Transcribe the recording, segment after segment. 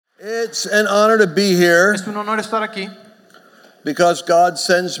It's an honor to be here Es un honor estar aquí because God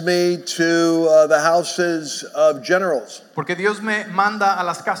sends me to the houses of generals. porque Dios me manda a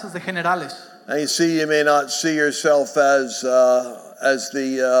las casas de generales. Now you may not see yourself as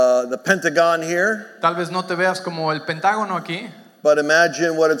the Pentagon here, Tal vez no te veas como el Pentágono aquí, but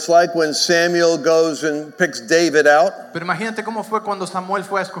imagine what it's like when Samuel goes and picks David out, pero imagínate cómo fue cuando Samuel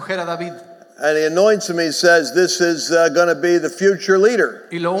fue a escoger a David and he anoints him. He says, "This is going to be the future leader."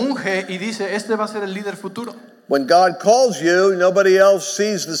 y lo unge y dice, este va a ser el líder futuro. When God calls you, nobody else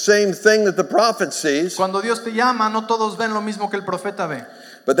sees the same thing that the prophet sees. Cuando Dios te llama, no todos ven lo mismo que el profeta ve,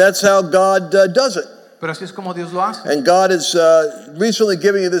 But that's how God does it. pero así es como Dios lo hace. And God is recently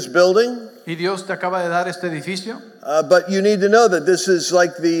giving you this building. Y Dios te acaba de dar este edificio, But you need to know that this is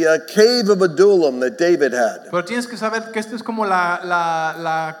like the cave of Adullam that David had, pero tienes que saber que este es como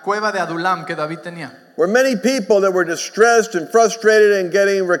la cueva de Adulam que David tenía, where many people that were distressed and frustrated and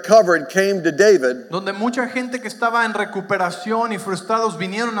getting recovered came to David. donde mucha gente que estaba en recuperación y frustrados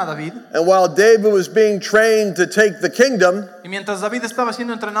vinieron a David. And while David was being trained to take the kingdom, Y mientras David estaba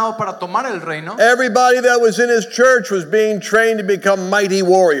siendo entrenado para tomar el reino, everybody that was in his church was being trained to become mighty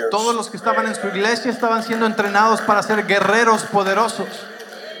warriors. todos los que estaban en su iglesia estaban siendo entrenados para ser guerreros poderosos.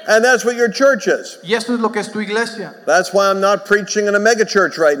 And that's what your church is. Y eso es lo que es tu iglesia. That's why I'm not preaching in a mega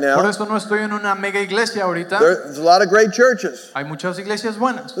church right Por now. eso no estoy en una mega iglesia ahorita. There's a lot of great churches. Hay muchas iglesias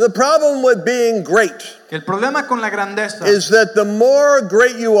buenas. The problem with being great El problema con la grandeza is that the more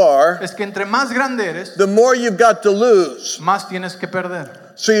great you are, es que entre más grande eres, the more you've got to lose. más tienes que perder.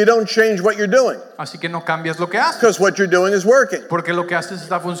 So you don't change what you're doing, Así que no cambias lo que haces, because what you're doing is working. porque lo que haces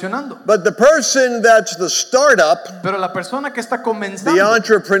está funcionando. But the person that's the startup, Pero la persona que está the comenzando,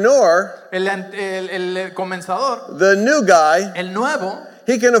 entrepreneur, el comenzador, the new guy, el nuevo,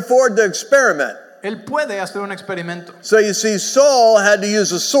 he can afford to experiment. él puede hacer un experimento. So you see, Saul had to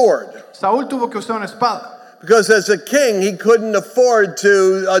use a sword, Saúl tuvo que usar una espada, because as a king, he couldn't afford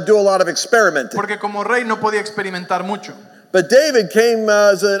to do a lot of experimenting. porque como rey no podía experimentar mucho. But David came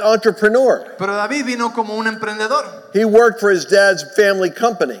as an entrepreneur. Pero David vino como un emprendedor. He worked for his dad's family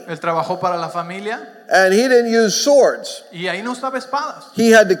company, Él trabajó para la familia and he didn't use swords. y ahí no usaba espadas.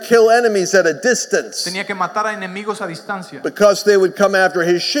 He had to kill enemies at a distance Tenía que matar a enemigos a distancia because they would come after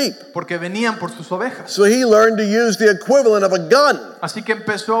his sheep. porque venían por sus ovejas. So he learned to use the equivalent of a gun. Así que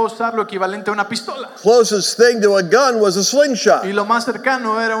empezó a usar lo equivalente a una pistola. Closest thing to a gun was a slingshot. Y lo más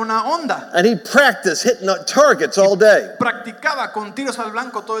cercano era una onda. And he practiced hitting targets all day. Practicaba con tiros al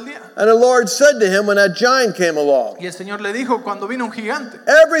blanco todo el día. And the Lord said to him when that giant came along, Y el Señor le dijo cuando vino un gigante,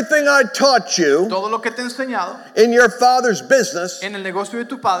 "Everything I taught you todo lo que te he enseñado in your father's business en el negocio de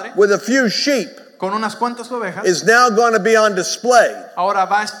tu padre with a few sheep con unas cuantas ovejas, is now going to be on display ahora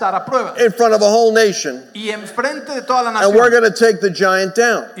va a estar a prueba in front of a whole nation, y enfrente de toda la and we're nación, going to take the giant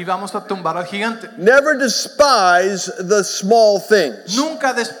down." y vamos a tumbar al gigante. Never despise the small things,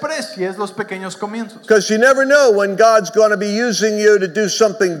 Nunca desprecies los pequeños comienzos, because you never know when God's going to be using you to do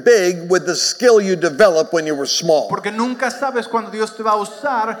something big with the skill you developed when you were small. porque nunca sabes cuando Dios te va a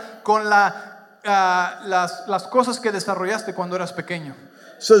usar con las cosas que desarrollaste cuando eras pequeño.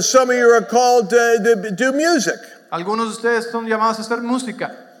 So some of you are called to do music. Algunos de ustedes son llamados a hacer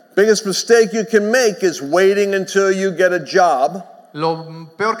música. Biggest mistake you can make is waiting until you get a job Lo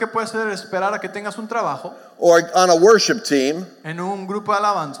peor que puedes hacer es esperar a que tengas un trabajo or on a worship team. en un grupo de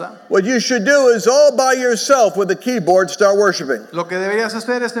alabanza. What you should do is all by yourself with a keyboard start worshiping. Lo que deberías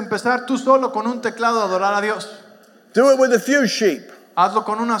hacer es empezar tú solo con un teclado a adorar a Dios. Do it with a few sheep. Hazlo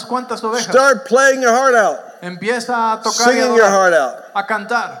con unas cuantas ovejas. Start playing your heart out, Empieza a tocar y singing your adorar, heart out, a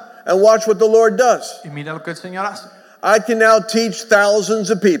cantar, and watch what the Lord does. y mira lo que el Señor hace. I can now teach thousands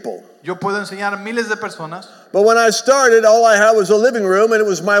of people. Yo puedo enseñar a miles de personas, But when I started, all I had was a living room, and it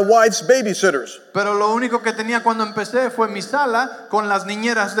was my wife's babysitters. pero lo único que tenía cuando empecé fue mi sala con las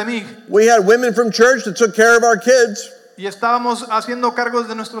niñeras de mí. We had women from church that took care of our kids, Y estábamos haciendo cargos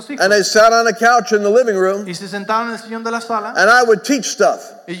de nuestros hijos. and they sat on a couch in the living room, Y se sentaron en el sillón de la sala and I would teach stuff.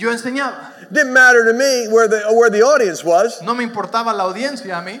 y yo enseñaba. Didn't matter to me where the audience was. No me importaba la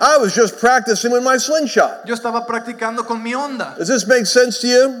audiencia a mí. I was just practicing with my slingshot. Yo estaba practicando con mi onda. Does this make sense to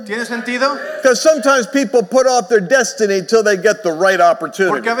you? ¿Tiene sentido? Because sometimes people put off their destiny till they get the right opportunity.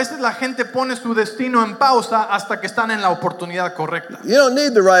 Porque a veces la gente pone su destino en pausa hasta que están en la oportunidad correcta. You don't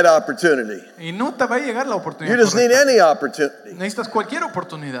need the right opportunity. Y no te va a llegar la You oportunidad just need correcta. any opportunity. Necesitas cualquier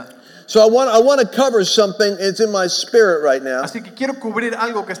oportunidad. So I want to cover something. It's in my spirit right now. Así que quiero cubrir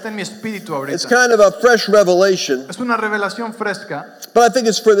algo que está en mi espíritu It's ahorita. kind of a fresh revelation, Es una revelación fresca but I think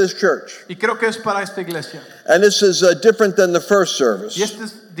it's for this church. y creo que es para esta iglesia. And this is different than the first service. Y este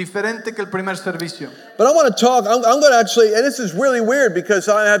es diferente que el primer servicio. But I want to talk, I'm going to actually, and this is really weird because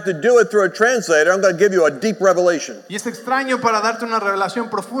I have to do it through a translator. I'm going to give you a deep revelation. Y es extraño para darte una revelación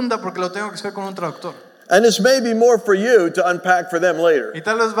profunda porque lo tengo que hacer con un traductor. And this may be more for you to unpack for them later. Y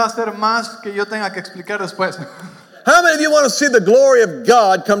tal vez va a ser más que yo tenga que explicar después. How many of you want to see the glory of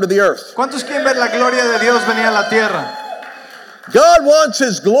God come to the earth? ¿Cuántos quieren ver la gloria de Dios venir a la tierra? God wants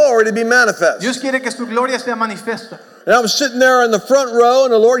His glory to be manifest. Dios quiere que su gloria sea manifiesta. And I was sitting there in the front row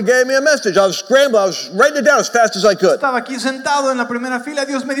and the Lord gave me a message. I was scrambling. I was writing it down as fast as I could. Estaba aquí sentado en la primera fila.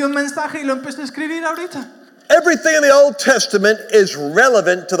 Dios me dio un mensaje y lo empecé a escribir ahorita. Everything in the Old Testament is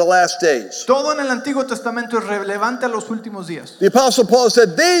relevant to the last days. Todo en el Antiguo Testamento es relevante a los últimos días. The Apostle Paul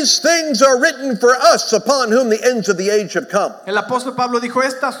said, "These things are written for us, upon whom the ends of the age have come." El apóstol Pablo dijo,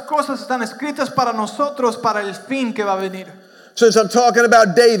 estas cosas están escritas para nosotros, para el fin que va a venir. Since I'm talking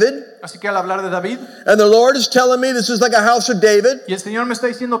about David, Así que al hablar de David, and the Lord is telling me this is like a house of David. y el Señor me está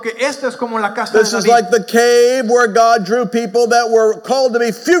diciendo que esta es como la casa This de is David, like the cave where God drew people that were called to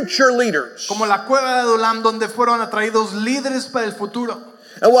be future leaders. como la cueva de Adulam donde fueron atraídos líderes para el futuro.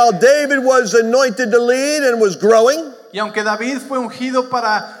 And while David was anointed to lead and was growing, Y aunque David fue ungido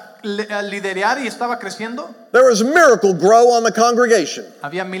para liderar y estaba creciendo, there was miracle grow on the congregation.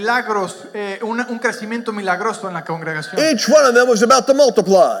 había milagros, un crecimiento milagroso en la congregación. Each one of them was about to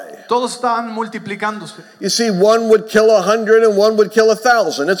multiply. Todos estaban multiplicándose. You see, one would kill 100 and one would kill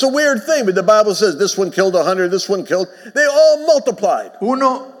 1,000. It's a weird thing, but the Bible says this one killed 100, this one killed. They all multiplied.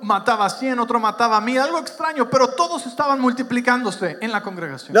 Uno mataba 100, otro mataba 1000, algo extraño, pero todos estaban multiplicándose en la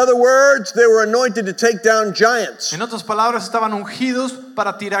congregación. In other words, they were anointed to take down giants. En otras palabras, estaban ungidos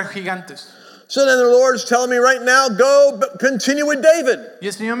para tirar gigantes. So then the Lord's telling me right now, go continue with David. Y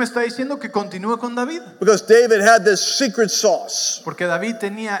el Señor me está diciendo que continúe con David, Because David had this secret sauce. porque David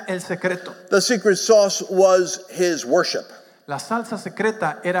tenía el secreto. The secret sauce was his worship. La salsa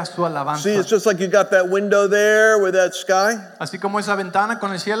secreta era su alabanza. See, it's just like you got that window there with that sky. Así como esa ventana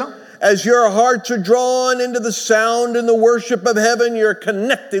con el cielo. As your hearts are drawn into the sound and the worship of heaven, you're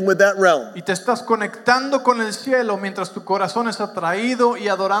connecting with that realm. Y te estás conectando con el cielo mientras tu corazón es atraído y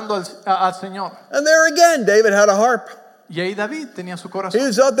adorando al Señor. And there again, David had a harp. Y ahí David tenía su He corazón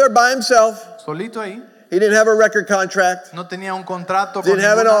was out there by himself. solito ahí. He didn't have a record contract. No tenía un contrato con Didn't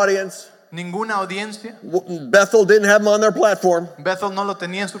have an audience. ninguna audiencia. Bethel didn't have him on their platform. Bethel no lo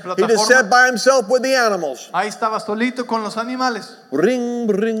tenía en su He just sat plataforma. by himself with the animals. Ahí estaba solito con los animales. Ring,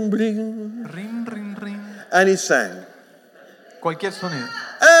 ring, ring. Rin, rin, rin. And he sang. Cualquier sonido.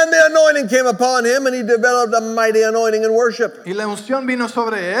 And the anointing came upon him, and he developed a mighty anointing in worship. Y la unción vino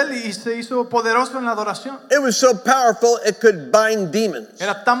sobre él y se hizo poderoso en la adoración. It was so powerful, it could bind demons.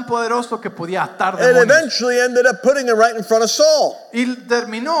 Era tan poderoso que podía atar It demonios. eventually ended up putting him right in front of Saul. Y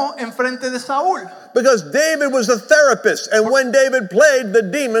terminó enfrente de Saúl. Because David was a therapist, and when David played, the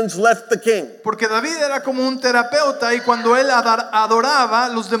demons left the king. Porque David era como un terapeuta y cuando él adoraba,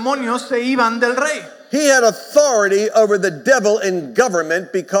 los demonios se iban del rey. He had authority over the devil in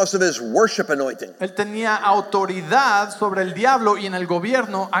government because of his worship anointing. Él tenía autoridad sobre el diablo y en el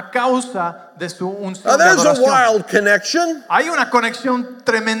gobierno a causa de su unción Now de there's a adoración. wild connection. Hay una conexión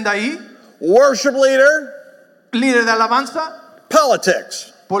tremenda ahí. Worship leader, Líder de alabanza,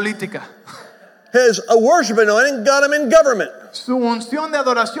 politics. política. His worship anointing got him in government Su unción de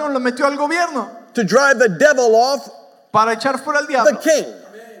adoración lo metió al gobierno to drive the devil off para echar fuera al the diablo king.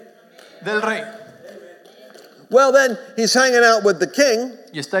 del rey. Well, then he's hanging out with the king.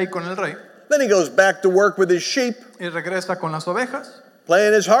 Y está ahí con el rey. Then he goes back to work with his sheep, Y regresa con las ovejas,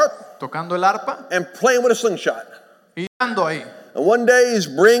 playing his harp tocando el arpa and playing with a slingshot. y dando ahí. And one day he's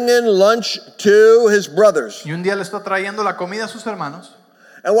bringing lunch to his brothers. Y un día le está trayendo la comida a sus hermanos.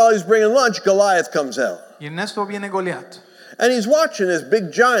 And while he's bringing lunch, Goliath comes out. Y en eso viene Goliat. And he's watching this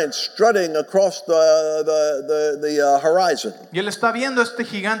big giant strutting across the horizon. Y él está viendo este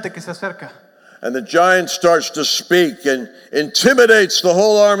gigante que se acerca. And the giant starts to speak and intimidates the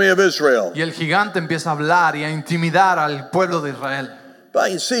whole army of Israel. Y el gigante empieza a hablar y a intimidar al pueblo de Israel.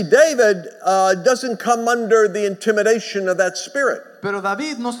 But you see, David doesn't come under the intimidation of that spirit Pero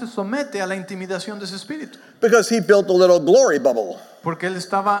David no se somete a la intimidación de ese espíritu. because he built a little glory bubble. Porque él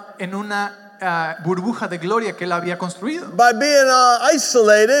estaba en una burbuja de gloria que él había construido. By being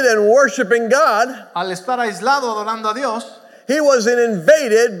isolated and worshiping God, Al estar aislado adorando a Dios, he wasn't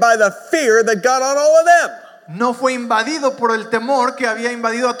invaded by the fear that got on all of them. no fue invadido por el temor que había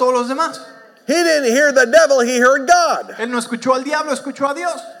invadido a todos los demás. He didn't hear the devil, he heard God. Él no escuchó al diablo, escuchó a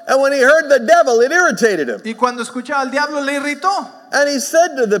Dios. And when he heard the devil, it irritated him. Y cuando escuchaba al diablo le irritó. And he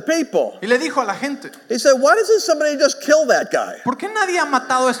said to the people, Y le dijo a la gente, he said, why doesn't somebody just kill that guy? ¿por qué nadie ha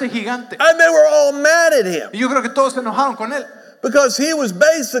matado a ese gigante? And they were all mad at him Y yo creo que todos se enojaron con él. because he was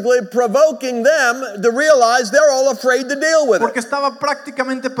basically provoking them to realize they're all afraid to deal with Porque it. estaba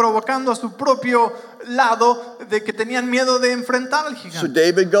prácticamente provocando a su propio lado de que tenían miedo de enfrentar al So gigante.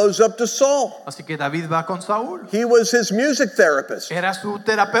 David goes up to Saul. Así que David va con Saúl. He was his music therapist. Era su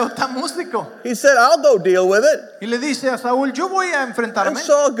terapeuta músico. He said, I'll go deal with it. Y le dice a Saúl, yo voy a And enfrentarme.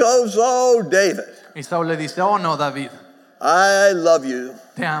 Saul goes, oh, David, Y Saúl le dice, oh no, David, I love you.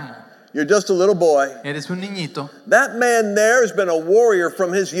 te amo. You're just a little boy. Eres un niñito. That man there has been a warrior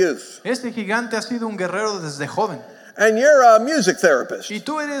from his youth. Este gigante ha sido un guerrero desde joven. And you're a music therapist. Y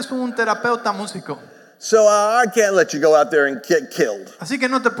tú eres un terapeuta músico. So I can't let you go out there and get killed. Así que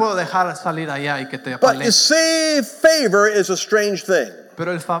no te puedo dejar salir allá y que te But you apalen. see, favor is a strange thing.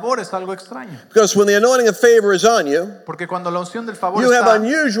 Pero el favor es algo extraño. Because when the anointing of favor is on you, Porque cuando la unción del favor you have está,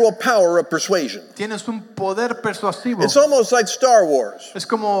 unusual power of persuasion. tienes un poder persuasivo. It's almost like Star Wars, Es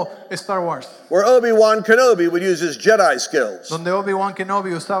como Star Wars, where Obi-Wan Kenobi would use his Jedi skills. donde Obi-Wan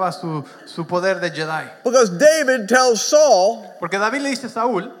Kenobi usaba su poder de Jedi. Because David tells Saul, Porque David le dice a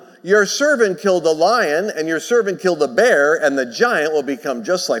Saúl, your servant killed a lion, and your servant killed a bear, and the giant will become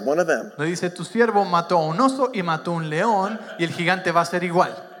just like one of them. le dice, tu siervo mató a un oso y mató a un león y el gigante va a ser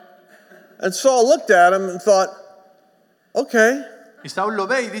igual. And Saul looked at him and thought, okay. Y Saúl lo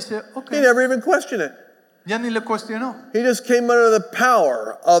ve y dice, ok, He never even questioned it. ya ni le cuestionó, He just came under the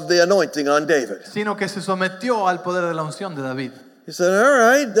power of the anointing on David. sino que se sometió al poder de la unción de David. He said, all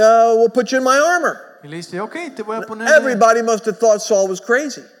right, we'll put you in my armor. Y le dice, ok, te voy a poner, Everybody must have thought Saul was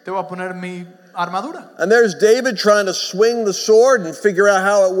crazy. te voy a poner mi armadura. And there's David trying to swing the sword and figure out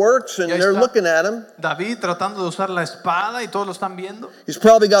how it works, and Y ahí they're está looking at him. David tratando de usar la espada y todos lo están viendo. He's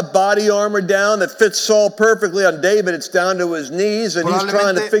probably got body armor down that fits Saul perfectly. On David, it's down to his knees, and he's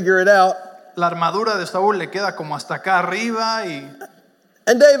trying to Probablemente- figure it out. La armadura de Saúl le queda como hasta acá arriba y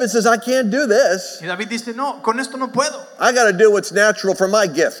And David says, I can't do this. David dice, no, con esto no puedo. I got to do what's natural for my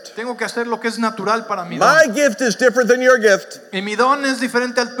gift. Tengo que hacer lo que es natural para mi My don. gift is different than your gift. Y mi don es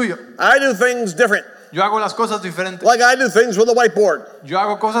diferente al tuyo. I do things different. Yo hago las cosas diferentes. Like I do things with a whiteboard. Yo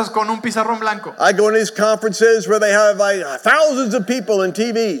hago cosas con un pizarrón blanco. I go to these conferences where they have like thousands of people and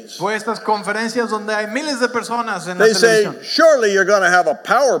TVs. Voy a estas conferencias donde hay miles de personas en la They say, televisión. surely you're going to have a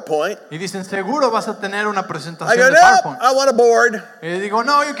PowerPoint. Y dicen, seguro vas a tener una I presentación go, de no, PowerPoint. I want a board. Y le digo,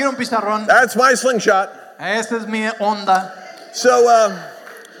 no, yo quiero un pizarrón. That's my slingshot. Esa es mi onda.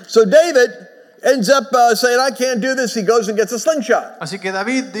 So David ends up saying, I can't do this. He goes and gets a slingshot. Así que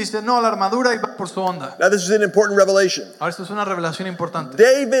David dice, no, la armadura y va por su onda. Now, this is an important revelation. Ahora, esto es una revelación importante.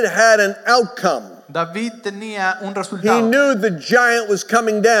 David had an outcome. David tenía un He resultado. knew the giant was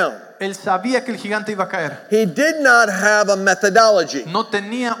coming down. Él sabía que el gigante iba a caer. He did not have a methodology. No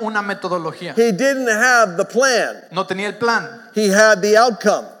tenía una metodología. He didn't have the plan. No tenía el plan. He had the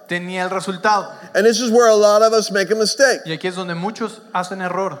outcome. Tenía el resultado. And this is where a lot of us make a mistake. Y aquí es donde muchos hacen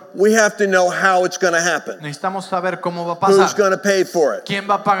error. We have to know how it's going to happen. Necesitamos saber cómo va a Who's pasar. going to pay for it? ¿Quién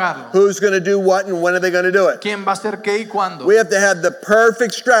va a pagarlo? Who's going to do what and when are they going to do it? ¿Quién va a hacer qué y cuándo? We have to have the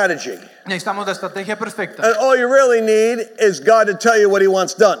perfect strategy. Necesitamos la estrategia perfecta. And all you really need is God to tell you what he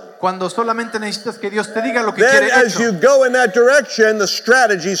wants done. Cuando solamente necesitas que Dios te diga lo que Then quiere as you hecho. go in that direction, the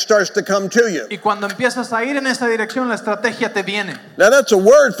strategy starts to come to you. Y cuando empiezas a ir en esa dirección, la estrategia te viene. Now that's a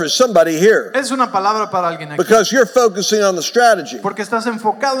word for somebody here. Es una palabra para alguien aquí. Because you're focusing on the strategy. Porque estás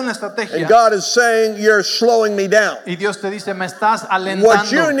enfocado en la estrategia. And God is saying, you're slowing me down. Y Dios te dice, me estás What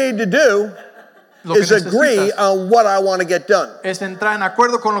you alentando. need to do Lo que is agree necesitas on what I want to get done. es entrar en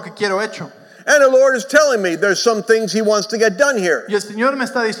acuerdo con lo que quiero hecho. And the Lord is telling me there's some things he wants to get done here. Y el Señor me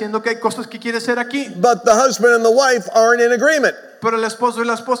está diciendo que hay cosas que quiere hacer aquí. But the husband and the wife aren't in agreement. Pero el esposo y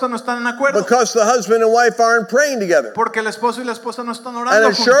la esposa no están en acuerdo. Because the husband and wife aren't praying together. Porque el esposo y la esposa no están And orando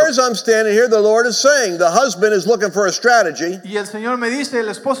as sure juntos. as I'm standing here, the Lord is saying the husband is looking for a strategy Y el Señor me dice, el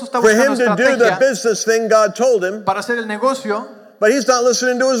esposo está for buscando him to do the estrategia business thing God told him, para hacer el negocio, but he's not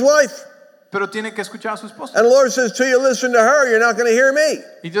listening to his wife. pero tiene que escuchar a su esposa. And the Lord says, till you listen to her, you're not going to hear me.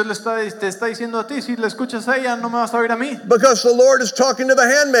 Y Dios te está diciendo a ti, si le escuchas a ella, no me vas a oír a mí. Because the Lord is talking to the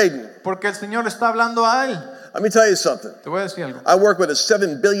handmaiden. Porque el Señor está hablando a él. Let me tell you something. Te voy a decir algo. I work with a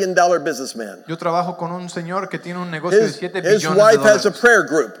 $7 billion businessman. Yo trabajo con un señor que tiene un negocio de His 7 billones wife de has a dólares. prayer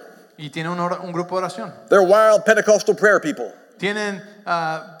group. Y tiene un grupo de oración. They're wild Pentecostal prayer people. Tienen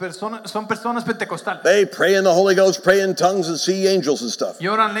son personas pentecostales. They pray in the Holy Ghost, pray in tongues, and see angels and stuff. Y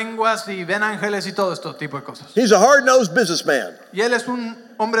oran lenguas y ven ángeles y todo este tipo de cosas. He's a hard-nosed businessman. Y él es un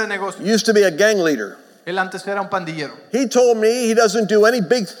hombre de negocios. Used to be a gang leader. Él antes era un pandillero. He told me he doesn't do any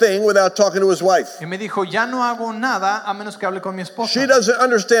big thing without talking to his wife. Y me dijo, ya no hago nada a menos que hable con mi esposa. She doesn't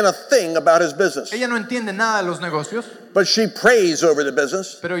understand a thing about his business. Ella no entiende nada de los negocios. But she prays over the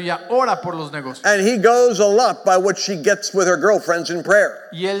business. Pero ella ora por los negocios. And he goes a lot by what she gets with her girlfriends in prayer.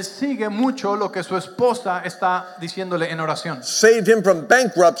 Y él sigue mucho lo que su esposa está diciéndole en oración. Saved him from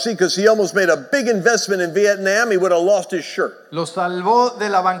bankruptcy because he almost made a big investment in Vietnam. He would have lost his shirt. Lo salvó de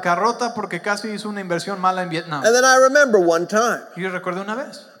la bancarrota porque casi hizo una inversión mala en Vietnam. And then I remember one time. Y recordé una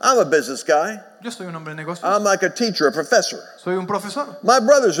vez. I'm a business guy. Yo soy un hombre de negocios. I'm like a teacher, a professor. Soy un profesor. My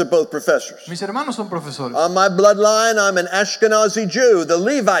brothers are both professors. Mis hermanos son profesores. On my bloodline, I'm an Ashkenazi Jew. The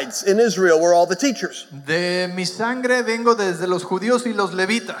Levites in Israel were all the teachers. De mi sangre vengo desde los judíos y los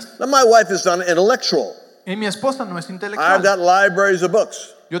levitas. Now my wife is not intellectual. Y mi esposa no es intelectual. I've got libraries of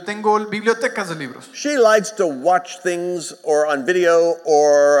books. Yo tengo bibliotecas de libros. She likes to watch things or on video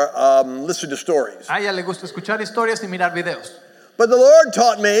or listen to stories. A ella le gusta escuchar historias y mirar videos. But the Lord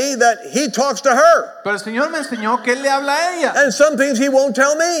taught me that He talks to her. Pero el Señor me enseñó que Él le habla a ella. And some things He won't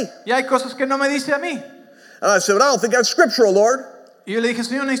tell me. Y hay cosas que no me dice a mí. And I said, well, I don't think that's scriptural, Lord. Y yo le dije,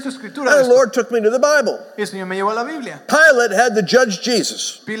 Señor, necesito escritura. And the Lord took me to the Bible. Y el Señor me llevó a la Biblia. Pilate had to judge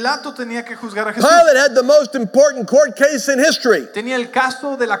Jesus. Pilato tenía que juzgar a Jesús. Pilate had the most important court case in history. Tenía el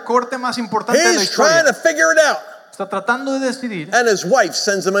caso de la corte más importante de la He's trying historia. to figure it out. Está tratando de decidir. And his wife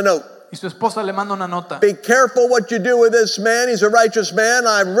sends him a note. Y su esposa le manda una nota. Be careful what you do with this man. He's a righteous man.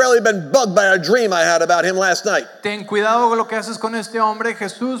 I've really been bugged by a dream I had about him last night. Ten cuidado con lo que haces con este hombre,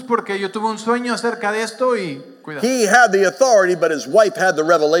 Jesús, porque yo tuve un sueño acerca de esto y cuidado. He had the authority, but his wife had the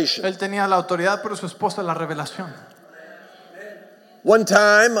revelation. Él tenía la autoridad, pero su esposa la revelación. One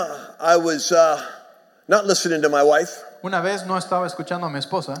time, I was not listening to my wife, Una vez no estaba escuchando a mi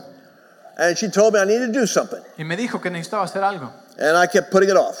esposa and she told me I needed to do something, y me dijo que necesitaba hacer algo and I kept putting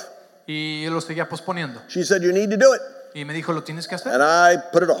it off. y lo seguía posponiendo. She said, you need to do it, Y me dijo, lo tienes que hacer. and I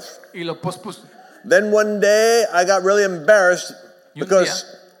put it off. Y lo pospuse. Then one day, I got really embarrassed Y un because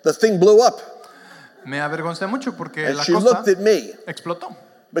the thing blew up, Me avergoncé mucho porque and la she cosa looked at me explotó.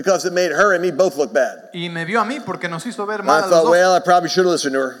 because it made her and me both look bad. Y me vio a mí porque nos hizo ver And mal I a los thought, dos. well, I probably should have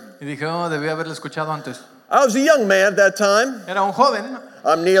listened to her. Y dije, oh, debí haberle escuchado antes. I was a young man at that time. Era un joven,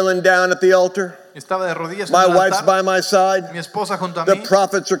 I'm kneeling down at the altar. estaba de rodillas My en el wife's altar. by my side. Mi esposa junto a The mí.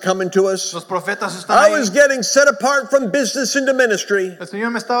 prophets are coming to us. Los profetas están I ahí. was getting set apart from business into ministry. El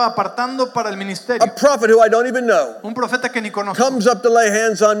Señor me estaba apartando para el A ministerio. prophet who I don't even know Un profeta que ni conozco comes up to lay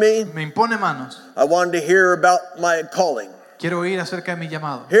hands on me. me impone manos. I wanted to hear about my calling, Quiero oír acerca de mi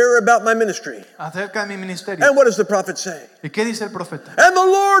llamado, hear about my ministry. acerca de mi ministerio. And what does the prophet say? ¿Y qué dice el profeta? And the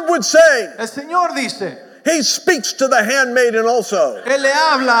Lord would say, El Señor dice, He speaks to the handmaiden also. Él le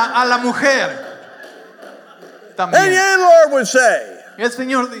habla a la mujer And también. the Lord would say, Y el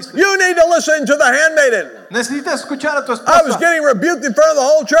Señor dice, you need to listen to the handmaiden. necesitas escuchar a tu I was esposa. getting rebuked in front of the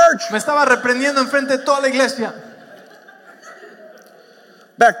whole church. Me estaba reprendiendo enfrente de toda la iglesia.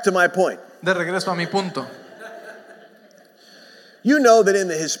 Back to my point. De regreso a mi punto. You know that in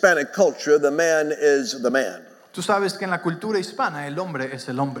the Hispanic culture, the man is the man. Tú sabes que en la cultura hispana el hombre es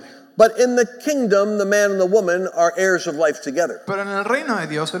el hombre. But in the kingdom, the man and the woman are heirs of life together. Pero en el reino de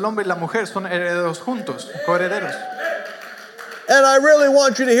Dios el hombre y la mujer son herederos juntos, coherederos. And I really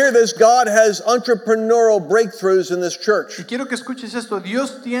want you to hear this. God has entrepreneurial breakthroughs in this church. Y quiero que escuches esto.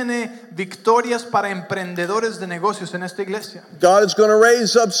 Dios tiene victorias para emprendedores de negocios en esta iglesia. God is going to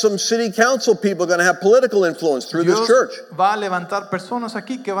raise up some city council people going to have political influence through this Dios church. va a levantar personas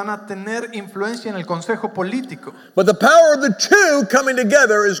aquí que van a tener influencia en el consejo político. But the power of the two coming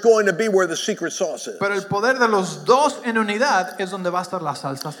together is going to be where the secret sauce is. Pero el poder de los dos en unidad es donde va a estar la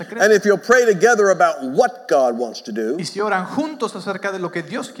salsa secreta. And if you'll pray together about what God wants to do, Y si oran juntos acerca de lo que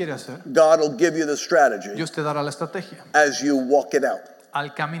Dios quiere hacer, God will give you the strategy Dios te dará la estrategia as you walk it out.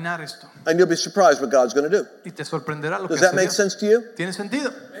 al caminar esto. And you'll be surprised what God's going to do. Y te sorprenderá lo que Does that hace make Dios. sense to you? ¿Tiene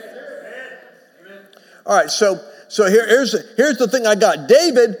sentido? All right, so here's the thing I got.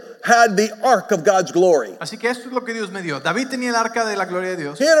 David had the ark of God's glory. Así que esto es lo que Dios me dio. David tenía el arca de la gloria de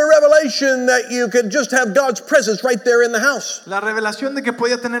Dios. He had a revelation that you could just have God's presence right there in the house. La revelación de que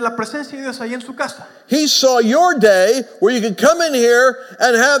podía tener la presencia de Dios ahí en su casa. He saw your day where you could come in here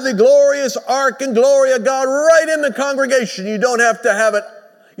and have the glorious ark and glory of God right in the congregation. You don't have to have it.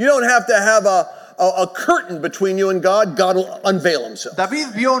 You don't have to have a curtain between you and God, God will unveil himself. David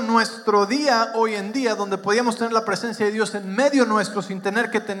vio nuestro día hoy en día donde podíamos tener la presencia de Dios en medio nuestro sin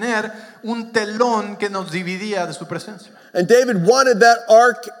tener que tener un telón que nos dividía de su presencia. And David wanted that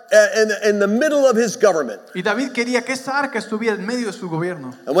ark in the middle of his government. Y David quería que esa arca estuviera en medio de su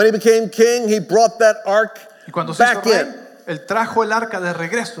gobierno. And when he became king, he brought that ark Y cuando se hizo back rey, in. él trajo el arca de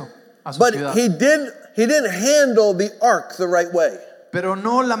regreso a su But ciudad. he didn't handle the ark the right way. Pero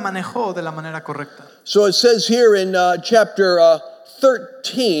no la manejó de la manera correcta. So it says here in chapter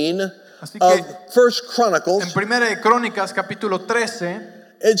 13 Así of que, 1 Chronicles, en Primera de Crónicas, capítulo 13,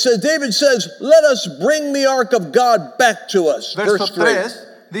 it says, David says, let us bring the ark of God back to us. verso Verse 3. 3,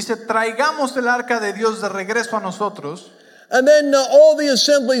 dice, traigamos el arca de Dios de regreso a nosotros. And then all the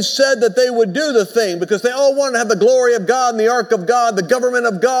assemblies said that they would do the thing because they all wanted to have the glory of God and the ark of God, the government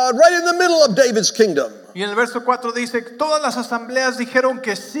of God, right in the middle of David's kingdom. Y en el verso 4 dice, todas las asambleas dijeron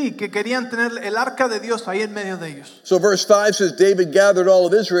que sí, que querían tener el arca de Dios ahí en medio de ellos. So verse 5 says, David gathered all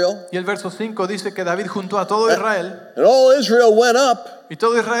of Israel. Y el verso 5 dice que David juntó a todo Israel. And all Israel went up. Y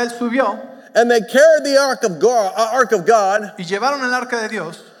todo Israel subió. And they carried the ark of God Y llevaron el arca de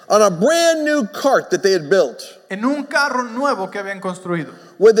Dios on a brand new cart that they had built, en un carro nuevo que habían construido,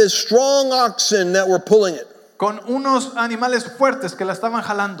 with his strong oxen that were pulling it. con unos animales fuertes que la estaban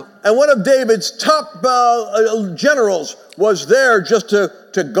jalando. And one of David's top generals was there just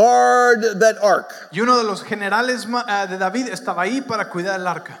to guard that ark. Y uno de los generales de David estaba ahí para cuidar el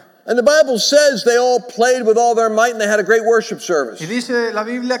arca. And the Bible says they all played with all their might and they had a great worship service. Y dice la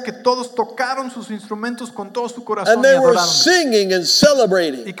Biblia que todos tocaron sus instrumentos con todo su corazón And y they were adoraron. singing and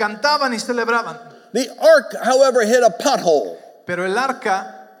celebrating. Y cantaban y celebraban. The ark, however, hit a pothole Pero el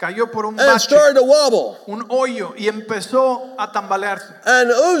arca cayó por un and it bache, started to wobble. un hoyo, y empezó a tambalearse.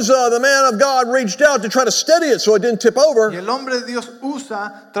 And Uzzah, the man of God, reached out to try to steady it so it didn't tip Y over. el hombre de Dios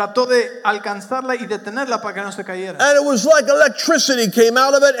Usa trató de alcanzarla y detenerla para que no se cayera. And it was like electricity came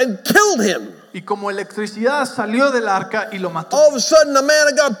out of it and killed him. Y como electricidad salió del arca y lo mató. All of a sudden, the man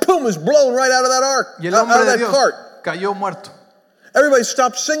of God, boom, was blown right out of that ark, Y el out hombre of de that Dios cart. cayó muerto. Everybody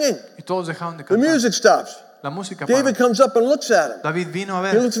stopped singing. Y todos dejaron de The cantar. music stops. La música David paró. comes up and looks at him. David vino a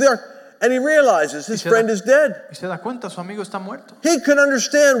He ver looks at the ark and he realizes his se friend da- is dead. y se da cuenta, su amigo está muerto. He could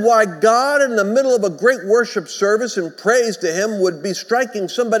understand why God, in the middle of a great worship service and praise to him, would be striking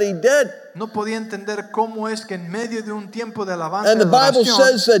somebody dead. No podía entender cómo es que en medio de un tiempo de alabanza And y the Bible adoración,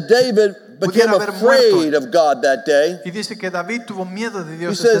 says that David became pudiera haber afraid muerto. of God that day. y dice que David tuvo miedo de He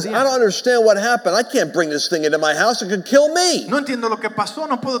Dios says, ese I don't día. understand what happened. I can't bring this thing into my house. It could kill me. No entiendo lo que pasó,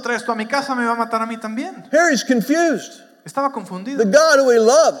 no puedo traer esto a mi casa, me va a matar a mí también. Here he's confused. Estaba confundido. The God who he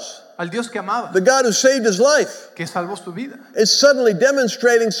loves, Al Dios que amaba, the God who saved his life, que salvó su vida. is suddenly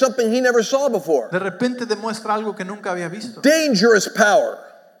demonstrating something he never saw before. De repente demuestra algo que nunca había visto. Dangerous power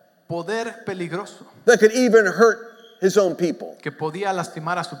Poder peligroso that could even hurt his own people. que podía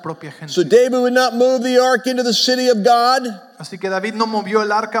lastimar a su propia gente. So David would not move the ark into the city of God. Así que David no movió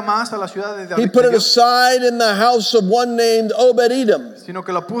el arca más a la ciudad de He David, put de it Dios, aside in the house of one named Obed-Edom, sino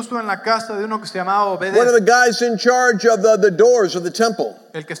que lo puso en la casa de uno que se llamaba one of the Obed, guys in charge of the doors of the temple.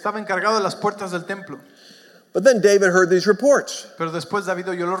 el que estaba encargado de las puertas del templo. But then David heard these reports. Pero después David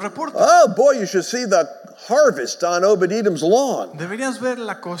oyó los reportes. Oh boy, you should see the harvest on Obed-Edom's lawn. Deberías ver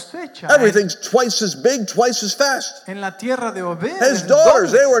la cosecha Everything's twice as big, twice as fast. en la tierra de Obed. His el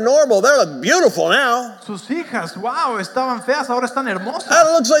daughters, doble. they were normal. They look beautiful now. Sus hijas, wow, estaban feas, ahora están hermosas. And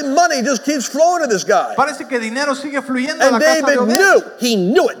it looks like money just keeps flowing to this guy. Parece que dinero sigue fluyendo a And la casa de David Obed. he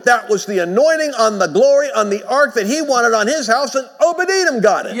knew it. That was the anointing on the glory on the ark that he wanted on his house, and Obed-Edom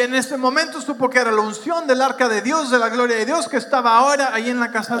got Y it. en ese momento supo que era la unción del arca de Dios, de la gloria de Dios, que estaba ahora ahí en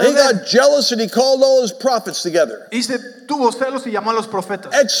la casa de He got Obed. jealous and he called all his prophets together. Y se tuvo celos y llamó a los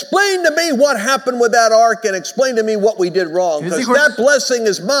profetas. Explain to me what happened with that ark and explain to me what we did wrong, because that blessing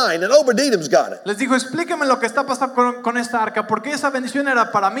is mine and Obed-Edom's got it. Les dijo, explíqueme lo que está pasando con esta arca, porque esa bendición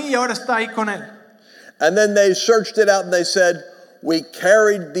era para mí y ahora está ahí con él. And then they searched it out and they said, we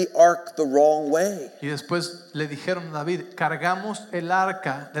carried the ark the wrong way. Y después le dijeron a David, cargamos el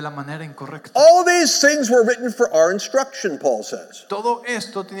arca de la manera incorrecta. All these things were written for our instruction, Paul says. Todo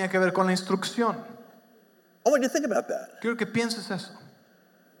esto tenía que ver con la instrucción. I want you to think about that. Quiero que pienses eso.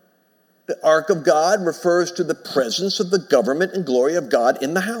 The ark of God refers to the presence of the government and glory of God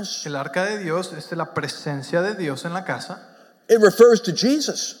in the house. El arca de Dios es la presencia de Dios en la casa. It refers to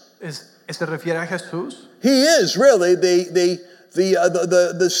Jesus. Se refiere a Jesús. He is really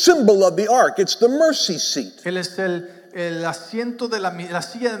the symbol of the ark. It's the mercy seat. Él es el asiento de la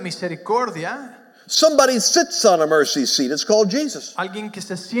silla de misericordia. Somebody sits on a mercy seat. It's called Jesus. Alguien que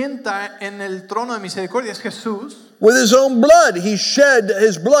se sienta en el trono de misericordia es Jesús. With his own blood, he shed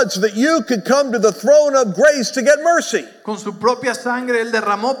his blood so that you could come to the throne of grace to get mercy. Con su propia sangre él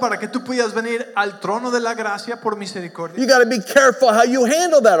derramó para que tú pudieras venir al trono de la gracia por misericordia. You got to be careful how you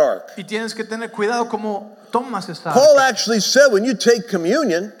handle that ark. Y tienes que tener cuidado cómo tomas esa Paul arca. actually said when you take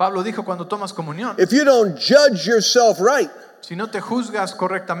communion, Pablo dijo cuando tomas comunión, if you don't judge yourself right, si no te juzgas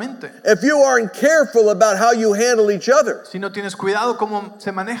correctamente, if you aren't careful about how you handle each other, si no tienes cuidado cómo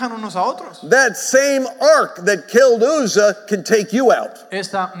se manejan unos a otros, that same ark that killed Uzzah can take you out.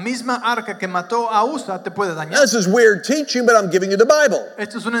 esa misma arca que mató a Usa te puede dañar. This is weird teaching, but I'm giving you the Bible.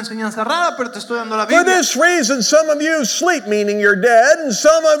 Esto es una enseñanza rara, pero te estoy dando la For Biblia. this reason, some of you sleep, meaning you're dead, and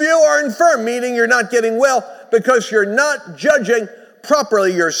some of you are infirm, meaning you're not getting well, because you're not judging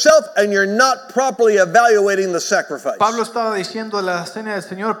properly yourself and you're not properly evaluating the sacrifice. Pablo estaba diciendo la cena del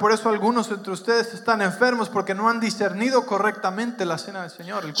Señor, por eso algunos entre ustedes están enfermos porque no han discernido correctamente la cena del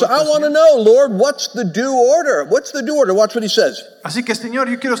Señor. El So cuerpo I del want to Señor. know, Lord, what's the due order? What's the due order? Watch what he says. Así que Señor,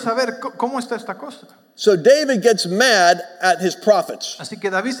 yo quiero saber cómo está esta cosa. So David gets mad at his prophets. Así que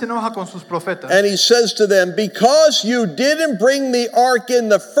David se enoja con sus profetas And he says to them, because you didn't bring the ark in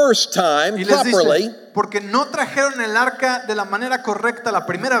the first time y les properly, dice, porque no trajeron el arca de la manera correcta la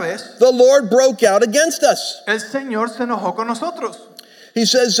primera vez, the Lord broke out against us. el Señor se enojó con nosotros. He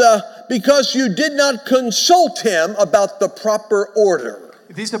says, because you did not consult him about the proper order.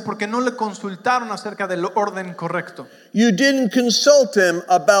 Y dice, porque no le consultaron acerca del orden correcto. You didn't consult him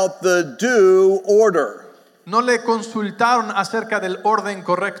about the due order. No le consultaron acerca del orden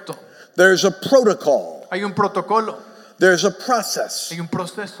correcto. There's a protocol. Hay un protocolo, There's a process. hay un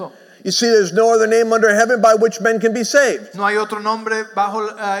proceso. You see, there's no other name under heaven by which men can be saved. No hay otro nombre bajo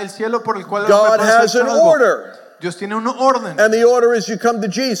el cielo por el cual el God hombre puede has ser an salvo. order. Dios tiene un orden. And the order is you come to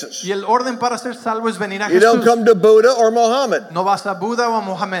Jesus. Y el orden para ser salvo es venir a You don't Jesús. come to Buddha or Muhammad. No vas a Buda o a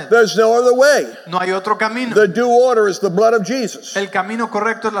Mohammed. There's no other way. No hay otro camino. The due order is the blood of Jesus. El camino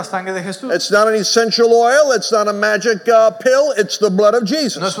correcto es la sangre de Jesús. It's not an essential oil. It's not a magic pill. It's the blood of No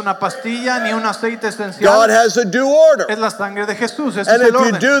Jesus. es una pastilla ni un aceite esencial. God has a due order. Es la sangre de Jesús. Ese And es if el you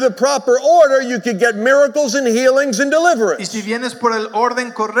orden. do the proper order, you can get miracles and healings and Y deliverance. si vienes por el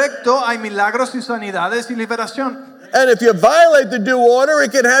orden correcto, hay milagros y sanidades y liberación. And if you violate the due order,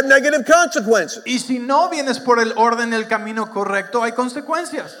 it can have negative consequences. Y si no vienes por el orden, el camino correcto, hay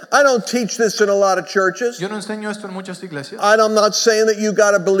consecuencias. I don't teach this in a lot of churches. Yo no enseño esto en muchas iglesias. And I'm not saying that you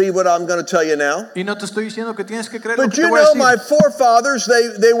got to believe what I'm going to tell you now. Y no te estoy diciendo que tienes que creer lo But que te you voy a know, decir. my forefathers,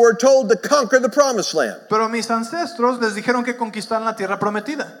 they were told to conquer the promised land. Pero a mis ancestros les dijeron que conquistaran la tierra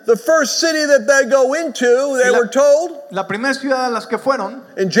prometida. The first city that they go into, they Y la- were told, La primera ciudad a las que fueron,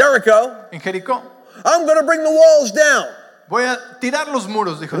 in Jericho, en Jericó, I'm going to bring the walls down. voy a tirar los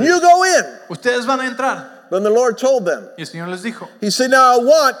muros, dijo And Dios. you go in. Ustedes van a entrar. Then the Lord told them. Y el Señor les dijo, He said, now I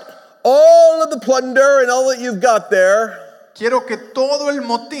want all of the plunder and all that you've got there quiero que todo el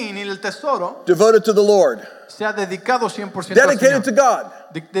motín y el tesoro devoted to the Lord. sea dedicado 100% al Dedicated to Señor. God.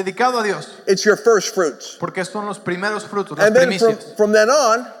 Dedicado a Dios. It's your first fruits. Porque son los primeros frutos, las And then primicias. from then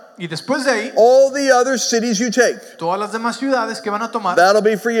on, Y después de ahí, all the other cities you take, todas las demás ciudades que van a tomar that'll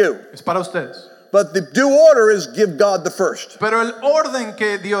be for you. es para ustedes. But the due order is give God the first. Pero el orden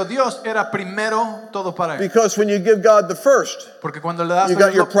que dio Dios era primero todo para él. Because when you give God the first, Porque cuando le das you a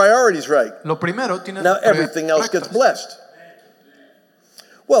got Dios your priorities right. lo primero, tienes Now las everything else gets correctas. blessed.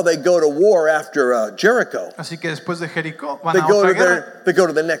 Well, they go to war after Jericho. Así que después de Jericó van They a go otra to guerra, they go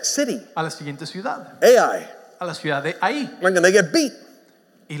to the next city, a la siguiente ciudad, Ai, a la ciudad de Ahí. and they get beat,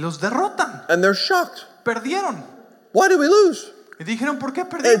 Y los derrotan. and they're shocked. Perdieron. Why did we lose? Y dijeron, ¿por qué It's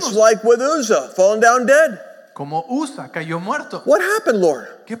perdimos? like with Uzzah, falling down dead. Como Usa cayó muerto. What happened, Lord?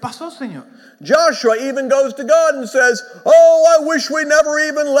 ¿Qué pasó, Señor? Joshua even goes to God and says, oh, I wish we never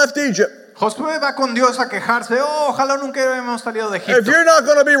even left Egypt. Josué va con Dios a quejarse. Oh, ojalá nunca hubiéramos salido de If Egipto. you're not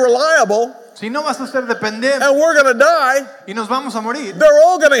going to be reliable Si no vas a ser dependiente and we're going to die, y nos vamos a morir they're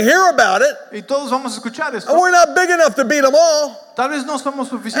all going to hear about it, y todos vamos a escuchar esto. and we're not big enough to beat them all. Tal vez no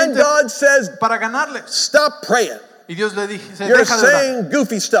somos And suficientes God says, para ganarles. stop praying. Y Dios le dice, You're deja de orar. saying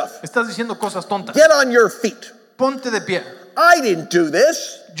goofy stuff. Estás diciendo cosas tontas. Get on your feet. Ponte de pie. I didn't do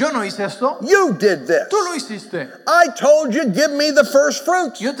this. Yo no hice esto. You did this. Tú lo hiciste. I told you, give me the first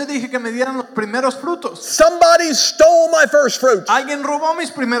fruits. Yo te dije que me dieran los primeros frutos. Somebody stole my first fruits. Alguien robó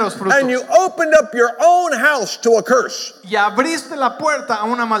mis primeros frutos. And you opened up your own house to a curse. Y abriste la puerta a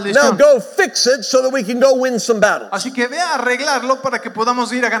una Now maldición. go fix it so that we can go win some battles. Así que ve a arreglarlo para que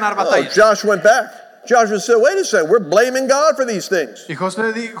podamos ir a ganar Oh, batallas. Josh went back. Joshua said, wait a second, we're blaming God for these things. Y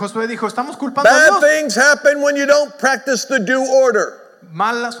Josué dijo, estamos culpando a Bad Dios. things happen when you don't practice the due order.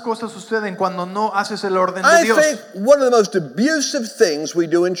 Malas cosas suceden cuando no haces el orden de I Dios. think one of the most abusive things we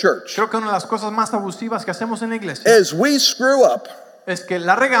do in church Creo que una de las cosas más abusivas que hacemos en la iglesia is we screw up es que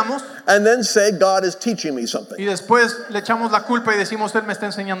la regamos and then say, God is teaching me y something. después le echamos la culpa y decimos, Él me está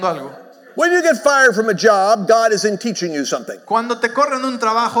enseñando algo. When you get fired from a job, God isn't teaching you something. Cuando te corren un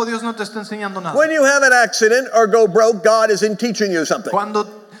trabajo, Dios no te está enseñando nada. When you have an accident or go broke, God isn't teaching you something. Cuando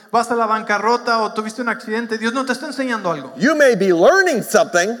vas a la bancarrota o tuviste un accidente, Dios no te está enseñando algo. You may be learning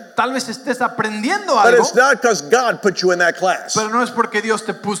something, Tal vez estés aprendiendo but algo, it's not because God put you in that class. pero no es porque Dios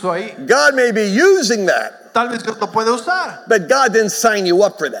te puso ahí. God may be using that, Tal vez Dios lo puede usar, but God didn't sign you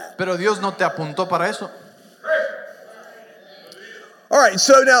up for that. pero Dios no te apuntó para eso. All right,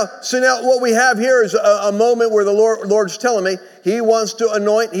 so now what we have here is a moment where the Lord's telling me He wants to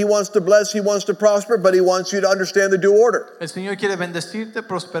anoint, He wants to bless, He wants to prosper, but He wants you to understand the due order. El Señor quiere bendecirte,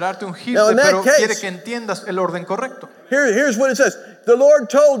 prosperarte, Now, ungirte, in that pero case- quiere que entiendas el orden correcto. Here's what it says. The Lord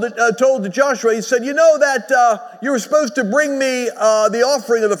told to Joshua, He said, you know that you were supposed to bring me the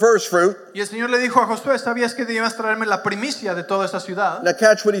offering of the first fruit. Y el Señor le dijo a Josué, ¿sabías que debías traerme la primicia de toda esa ciudad? Now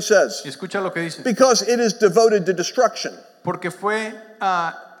catch what He says. Y escucha lo que dice. Because it is devoted to destruction. Porque fue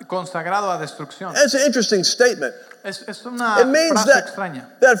consagrado a destrucción. That's an interesting statement. Es una It means frase extraña.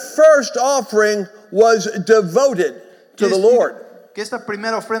 that first offering was devoted to Quiere the decir Lord que esta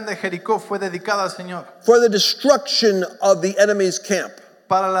primera ofrenda de Jericó fue dedicada al Señor for the destruction of the enemy's camp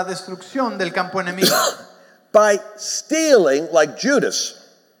para la destrucción del campo enemigo by stealing, like Judas,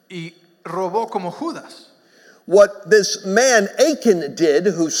 y robó como Judas. what this man Achan did,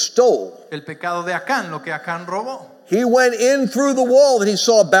 who stole. El pecado de Acán, lo que Acán robó. He went in through the wall and he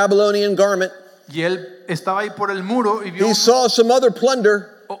saw a Babylonian garment. Y él estaba ahí por el muro y vio He saw some other plunder.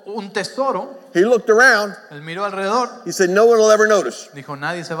 un tesoro. He looked around. Él miró alrededor. He said, no one will ever notice. Dijo,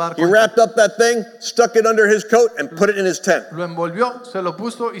 nadie se va a dar He cuenta. wrapped up that thing, stuck it under his coat, and put it in his tent. Lo envolvió, se lo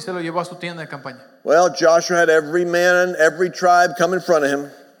puso y se lo llevó a su tienda de campaña. Well, Joshua had every man, every tribe come in front of him.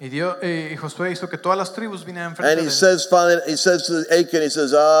 Y Josué hizo que todas las tribus vinieran enfrente And de he él. says finally, he says to Achan, he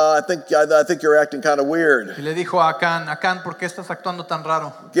says, I think you're acting kind of weird. Y le dijo a Acán, ¿por qué estás actuando tan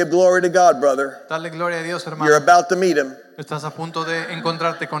raro? Give glory to God, brother. Dale gloria a Dios, You're hermano. about to meet him. Estás a punto de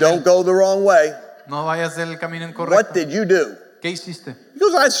encontrarte con Don't él. go the wrong way. No vayas del camino What incorrecto. did you do? ¿Qué hiciste? He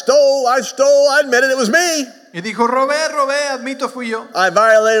goes, I stole, I admitted it was me. Y dijo, robé, admito fui yo. I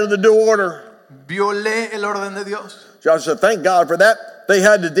violated the due order. Violé el orden de Dios. Joshua said, thank God for that. They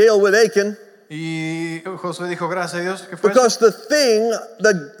had to deal with Achan Y Josué dijo, gracias a Dios que fue eso. because the thing,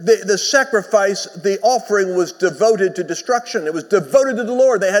 the sacrifice, the offering was devoted to destruction. It was devoted to the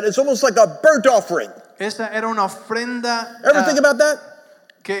Lord. It's almost like a burnt offering. Esa era una ofrenda Ever think about that?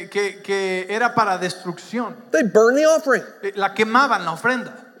 que era para destrucción. They burn the offering. La quemaban, la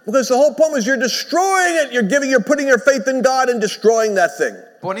ofrenda. Because the whole point was you're destroying it. You're putting your faith in God and destroying that thing.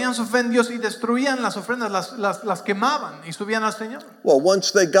 Ponían su fe en Dios y destruían las ofrendas, las quemaban y subían al Señor. Well,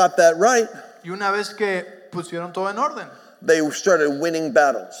 once they got that right, Y una vez que pusieron todo en orden, they started winning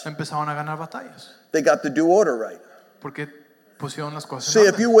battles. empezaron a ganar batallas. They got the due order right. Porque pusieron las cosas See, en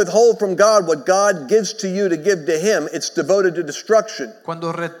if orden. you withhold from God what God gives to you to give to Him, it's devoted to destruction.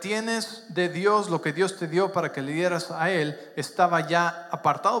 Cuando retienes de Dios lo que Dios te dio para que le dieras a Él, estaba ya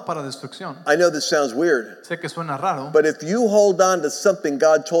apartado para destrucción. I know this sounds weird, Sé que suena raro, but if you hold on to something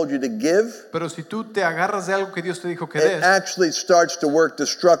God told you to give, pero si tú te agarras de algo que Dios te dijo que it des, actually starts to work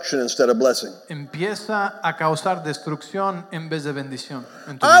destruction instead of blessing. empieza a causar destrucción en vez de bendición.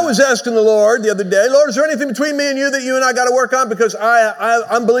 En tu I vida. was asking the Lord the other day, Lord, is there anything between me and you that you and I got to work on? Because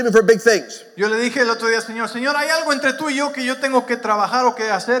I'm believing for big things. Yo le dije el otro día, Señor, ¿hay algo entre tú y yo que yo tengo que trabajar o que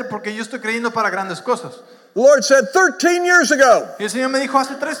hacer? Porque yo estoy creyendo para grandes cosas. The Lord said 13 years ago. Y el Señor me dijo,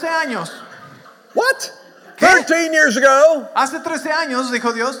 hace 13 años. What? ¿Qué? 13 years ago, Hace 13 años,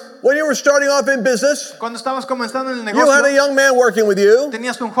 dijo Dios, when you were starting off in business, cuando estabas comenzando en el you had a negocio, young man working with you,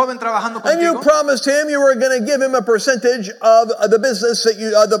 tenías un joven trabajando and you contigo promised him you were going to give him a percentage of the business that you,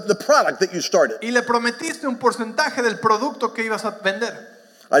 the product that you started. y le prometiste un porcentaje del producto que ibas a vender.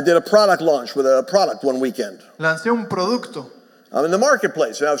 I did a product launch with a product one weekend. Lancé un producto I'm in the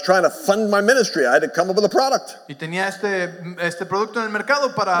marketplace, and I was trying to fund my ministry. I had to come up with a product. y tenía este producto en el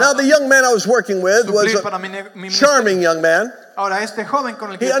mercado para Now, the young man I was working with was suplir para a mi ministerio. charming young man. Ahora, este joven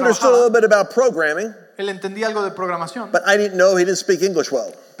con el que He yo understood a little trabajaba, bit about programming, él entendía algo de programación, but I didn't know he didn't speak English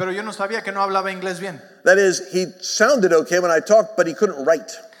well. pero yo no sabía que no hablaba inglés bien. That is, he sounded okay when I talked, but he couldn't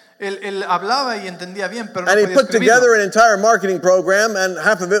write. Él hablaba y entendía bien, pero no And he podía put escribirlo. together an entire marketing program, and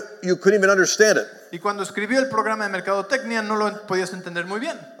half of it, you couldn't even understand it. Y cuando escribió el programa de mercadotecnia no lo podías entender muy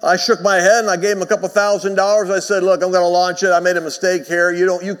bien. I shook my head and I gave him a couple $1,000. I said, look, I'm going to launch it. I made a mistake here.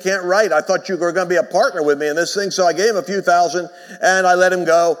 You can't write. I thought you were going to be a partner with me in this thing. So I gave him a few thousand and I let him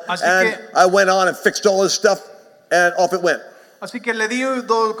go. I went on and fixed all his stuff and off it went. Así que le di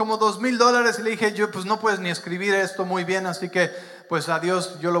como $2,000 y le dije, yo pues no puedes ni escribir esto muy bien, así que pues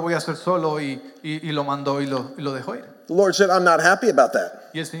adiós, yo lo voy a hacer solo y lo mandó y lo dejó ir. The Lord said, I'm not happy about that.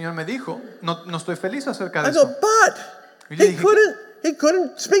 Y el Señor me dijo, no estoy feliz acerca de I eso. go, but he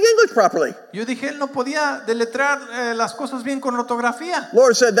couldn't speak English properly. Yo dije, él no podía deletrear las cosas bien con ortografía.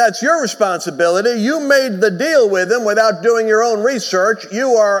 Lord said, that's your responsibility. You made the deal with him without doing your own research.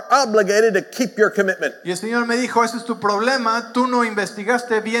 You are obligated to keep your commitment. Y el Señor me dijo, ese es tu problema. Tú no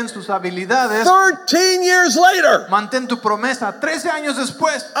investigaste bien sus habilidades. 13 years later, Mantén tu promesa. 13 años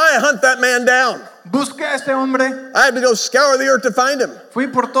después, I hunt that man down. busqué a este hombre. I had to go scour the earth to find him. Fui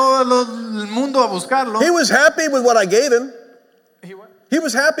por todo el mundo a buscarlo. He was happy with what I gave him. He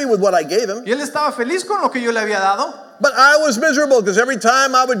was happy with what I gave him. Y él estaba feliz con lo que yo le había dado. But I was miserable because every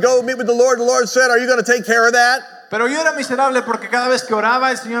time I would go meet with the Lord said, are you going to take care of that? Pero yo era miserable porque cada vez que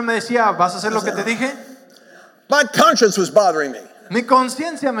oraba el Señor me decía, ¿vas a hacer lo que te dije? My conscience was bothering me. Mi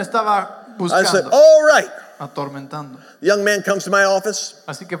conciencia me estaba I said, buscando, all right. atormentando. The young man comes to my office.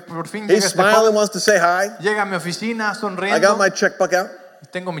 Así que por fin He's llega este smiling, joven, wants to say hi. llega a mi oficina I got sonriendo. my checkbook out.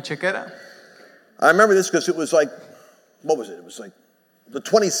 Tengo mi chequera. I remember this because it was like, what was it? It was like the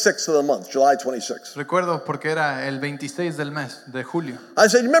 26th of the month, July 26th. Recuerdo porque era el 26 del mes de julio. I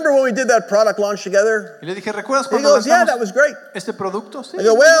said, remember when we did that product launch together? Y le dije, ¿recuerdas He cuando goes, yeah, that lanzamos was great. este producto? Sí. I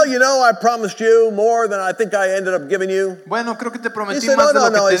go, well, I promised you more than I think I ended up giving you. Bueno, creo que te He prometí said, más de no.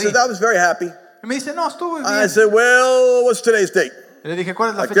 lo He que te said, di. I was very happy. Y me dice, no, estuvo bien. I said, well, what's today's date? Y le dije,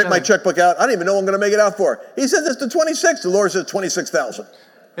 ¿cuál es la I fecha get my de? checkbook out. I don't even know what I'm going to make it out for. He says, it's the 26th. The Lord says 26,000.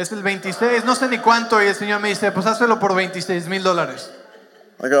 Es el 26, no sé ni cuánto. Y el Señor me dice, pues hazlo por $26,000.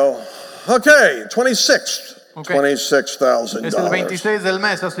 I go, okay, 26th. Okay. $26,000. Es el 26 del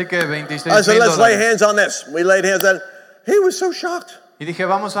mes, así que I said, let's lay $26,000. hands on this. We laid hands on it. He was so shocked. Y dije,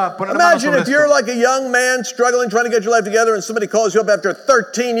 vamos a poner manos Imagine sobre if you're esto. like a young man struggling, trying to get your life together, and somebody calls you up after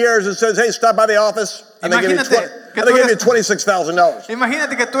 13 years and says, hey, stop by the office. And they give you $26,000.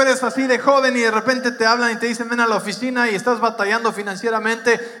 Imagínate que tú eres así de joven y de repente te hablan y te dicen, ven a la oficina y estás batallando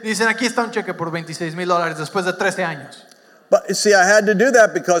financieramente. Y dicen, aquí está un cheque por $26,000 después de 13 años. But you see, I had to do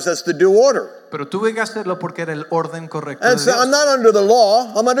that because that's the due order. Pero tuve que hacerlo porque era el orden correcto And de so I'm Dios. not under the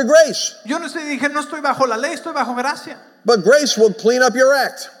law, I'm under grace. Yo dije, no estoy bajo la ley, estoy bajo gracia. But grace will clean up your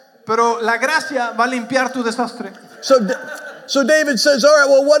act. Pero la gracia va a limpiar tu desastre. So David says, all right,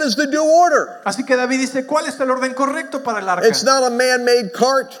 well, what is the due order? Así que David dice, ¿cuál es el orden correcto para el arca? It's not a man-made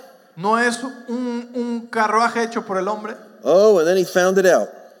cart. No es un carruaje hecho por el hombre. Oh, and then he found it out.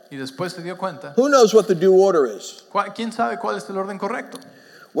 Y después se dio cuenta. Who knows what the due order is? ¿Quién sabe cuál es el orden correcto?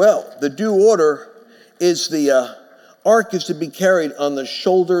 Well, the due order is the ark is to be carried on the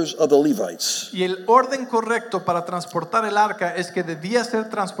shoulders of the Levites. Y el orden correcto para transportar el arca es que debía ser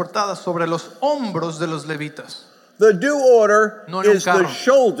transportada sobre los hombros de los levitas. The due order No en un is the carro.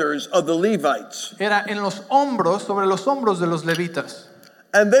 shoulders of the Levites. Era en los hombros, sobre los hombros de los levitas.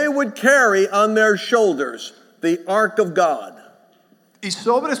 And they would carry on their shoulders the ark of God. Y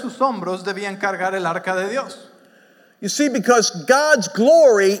sobre sus hombros debían cargar el arca de Dios. You see, because God's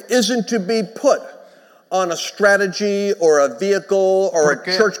glory isn't to be put on a strategy or a vehicle or a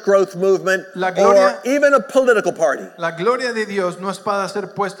church growth movement or even a political party. La gloria de Dios no es para ser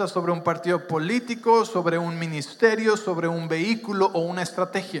puesta sobre un partido político, sobre un ministerio, sobre un vehículo o una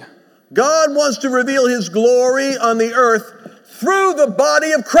estrategia. God wants to reveal His glory on the earth through the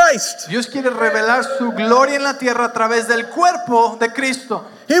body of Christ. Dios quiere revelar su gloria en la tierra a través del cuerpo de Cristo.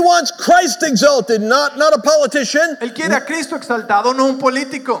 He wants Christ exalted, not a politician. Él quiere a Cristo exaltado, no un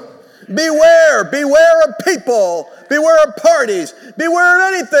político. Beware of people, beware of parties, beware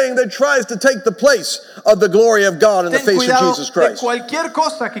of anything that tries to take the place of the glory of God in the face of Jesus De Christ. cualquier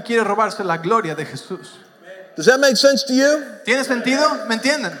cosa que quiere robarse la gloria de Jesús. Does that make sense to you? ¿Tiene sentido? ¿Me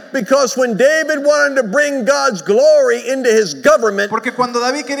entienden? Because when David wanted to bring God's glory into his government, Porque cuando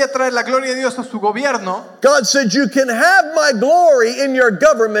David quería traer la gloria de Dios a su gobierno, God said, you can have my glory in your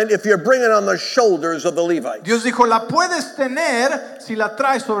government if you're bringing it on the shoulders of the Levites. Dios dijo, la puedes tener si la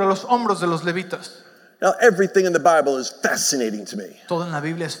traes sobre los hombros de los levitas. Now, everything in the Bible is fascinating to me. Todo en la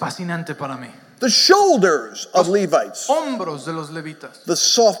Biblia es fascinante para mí. The shoulders of Levites, Hombros de los levitas. the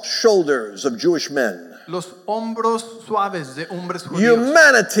soft shoulders of Jewish men. Los hombros suaves de hombres judíos.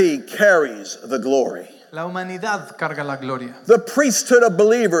 Humanity carries the glory. La humanidad carga la gloria. The priesthood of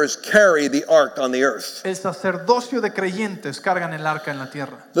believers carry the ark on the earth. El sacerdocio de creyentes cargan el arca en la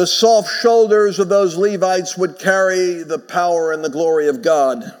tierra. The soft shoulders of those Levites would carry the power and the glory of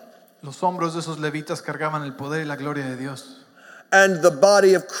God. Los hombros de esos levitas cargaban el poder y la gloria de Dios. And the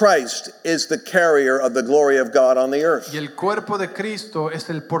body of Christ is the carrier of the glory of God on the earth. Y el cuerpo de Cristo es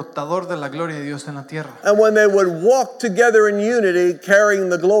el portador de la gloria de Dios en la tierra. And when they would walk together in unity, carrying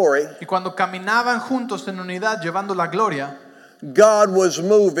the glory, Y cuando caminaban juntos en unidad llevando la gloria, God was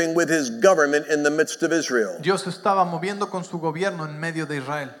moving with his government in the midst of Israel. Dios estaba moviendo con su gobierno en medio de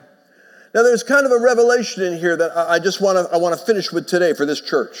Israel. Now there's kind of a revelation in here that I want to finish with today for this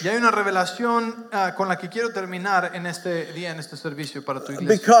church. Y hay una revelación con la que quiero terminar en este día, en este servicio para tu iglesia.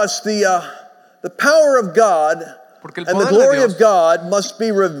 Because the power of God Porque el and the poder de glory Dios of God must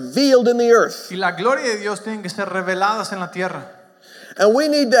be revealed in the earth. y la gloria de Dios tienen que ser reveladas en la tierra. And we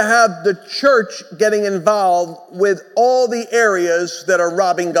need to have the church getting involved with all the areas that are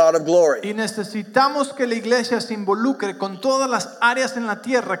robbing God of glory. Y necesitamos que la iglesia se involucre con todas las áreas en la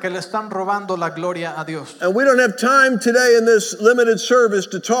tierra que le están robando la gloria a Dios. And we don't have time today in this limited service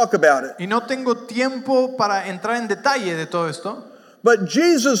to talk about it. Y no tengo tiempo para entrar en detalle de todo esto. But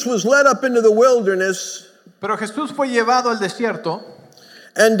Jesus was led up into the wilderness, Pero Jesús fue llevado al desierto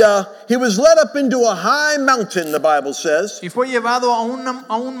and he was led up into a high mountain, the Bible says. y fue llevado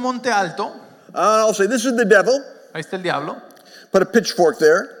a un monte alto. I'll say, this is the devil. Ahí está el diablo Put a pitchfork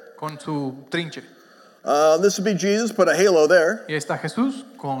there. con su trinche. This would be Jesus. Put a halo there. Y ahí está Jesús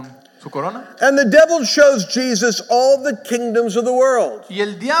con su corona. And the devil shows Jesus all the kingdoms of the world Y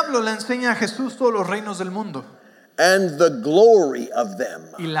el diablo le enseña a Jesús todos los reinos del mundo and the glory of them.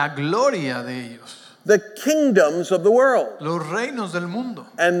 y la gloria de ellos. The kingdoms of the world Los reinos del mundo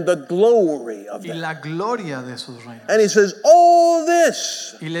and the glory of y them. la gloria de esos reinos. And he says, all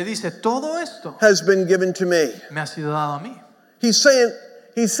this Y le dice, todo esto has been given to me. me ha sido dado a mí. He's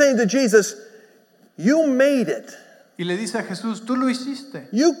saying to Jesus, you made it. Y le dice a Jesús, tú lo hiciste,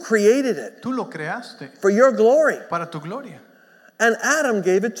 You created it tú lo creaste for your glory. para tu gloria. And Adam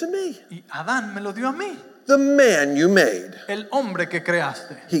gave it to me. Y Adán me lo dio a mí. The man you made, El hombre que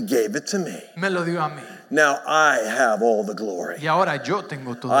creaste he gave it to me. me lo dio a mí. Now I have all the glory. Y ahora yo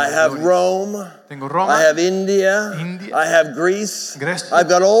tengo toda I la have gloria. Rome. Tengo Roma, I have India. India, I have Greece. Grecia. I've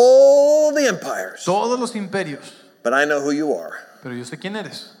got all the empires. todos los imperios. But I know who you are. Pero yo sé quién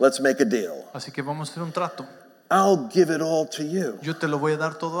eres. Let's make a deal. Así que vamos a hacer un trato. I'll give it all to you, Yo te lo voy a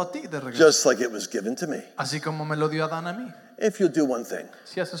dar todo a ti de regreso. just like it was given to me. Así como me lo dio Adán a mí. If you'll do one thing,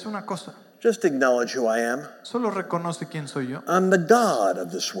 Si haces una cosa, just acknowledge who I am. solo reconoce quién soy yo. I'm the God of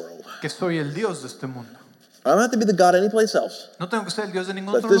this world. Que soy el Dios de este mundo. I don't have to be the God anyplace else. No tengo que ser el Dios de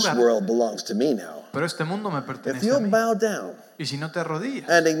ningún But otro this lugar. world belongs to me now. Pero este mundo me If pertenece a you'll mí. bow down Y si no te arrodillas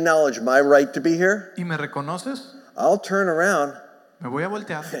and acknowledge my right to be here, y me reconoces, I'll turn around me voy a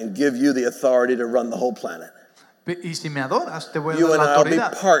voltear. and give you the authority to run the whole planet. Y si me adoras, te voy a You dar and la I'll be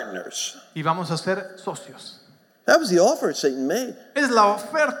autoridad. partners. Y vamos a ser socios. That was the offer Satan made. Es la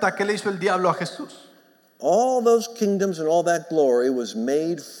oferta que le hizo el diablo a Jesús. All those kingdoms and all that glory was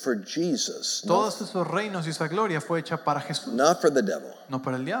made for Jesus, Todos esos reinos y esa gloria fue hecha para Jesús, not for the devil. no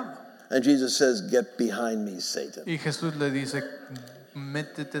para el diablo. And Jesus says, get behind me, Satan. Y Jesús le dice,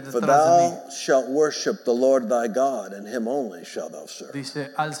 métete For detrás de mí. thou shalt worship the Lord thy God, and him only shalt thou serve. Dice,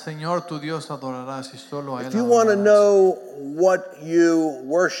 al Señor tu Dios adorarás y solo a Él If you want to adorarás. know what you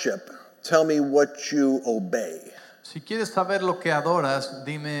worship, tell me what you obey. Si quieres saber lo que adoras,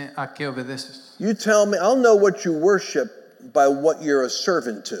 dime a qué obedeces. You tell me, I'll know what you worship by what you're a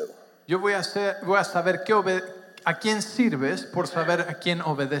servant to. Yo voy a saber a quién sirves por saber a quién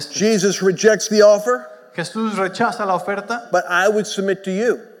obedeces. Jesus rejects the offer, Jesús rechaza la oferta, but I would submit to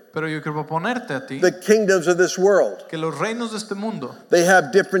you. pero yo quiero proponerte a ti The kingdoms of this world, que los reinos de este mundo they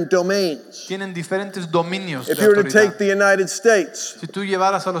have different domains. tienen diferentes dominios If de you were to autoridad. take the United States, Si tú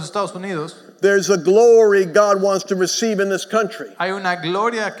llevaras a los Estados Unidos, there's a glory God wants to receive in this country. hay una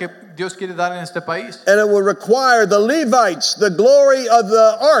gloria que Dios quiere dar en este país. And it will require the Levites, the glory of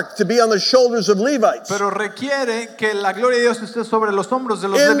the ark, to be on the shoulders of Levites. Pero requiere que la gloria de Dios esté sobre los hombros de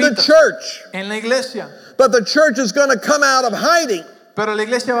los In the levitas church. en la iglesia. But the church is going to come out of hiding Pero la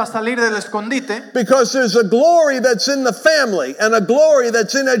iglesia va a salir del escondite because there's a glory that's in the family and a glory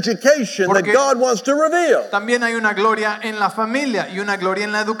that's in education that Porque God wants to reveal. también hay una gloria en la familia y una gloria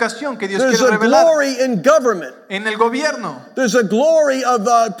en la educación que Dios There's quiere a revelar. glory in government. En el gobierno, There's a glory of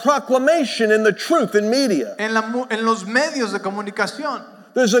proclamation in the truth in media. en los medios de comunicación,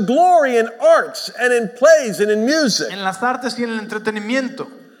 There's a glory in arts and in plays and in music. en las artes y en el entretenimiento.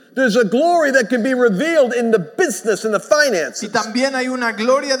 There's a glory that can be revealed in the business and the finances. Y también hay una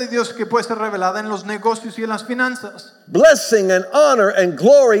gloria de Dios que puede ser revelada en los negocios y en las finanzas. Blessing and honor and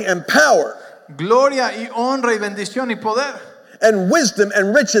glory and power. Gloria y honra y bendición y poder. And wisdom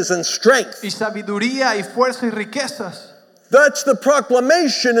and riches and strength. Y sabiduría y fuerza y riquezas. That's the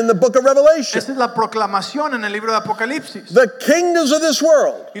proclamation in the book of Revelation. Esa es la proclamación en el libro de Apocalipsis. The kingdoms of this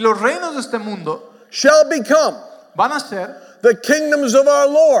world Y los reinos de este mundo shall become van a ser the kingdoms of our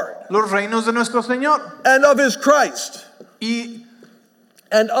Lord los reinos de nuestro Señor and of his Christ. y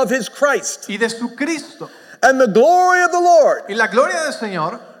de su Cristo. And the glory of the Lord Y la gloria del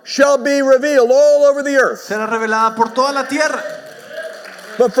Señor shall be revealed all over the earth. será revelada por toda la tierra.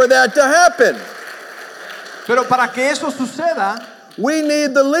 But for that to happen, Pero para que eso suceda, we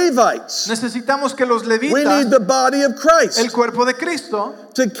need the Levites. necesitamos que los We need levitas, the body of el Christ, cuerpo de Cristo,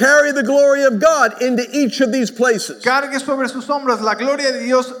 to carry the glory of God into each of these places. cargue sobre sus hombros la gloria de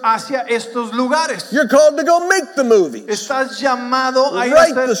Dios hacia estos lugares. You're called to go make the movies, Estás llamado a ir a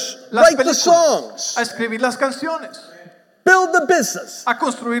write hacer the, las write the películas, songs, a escribir las canciones, build the business. a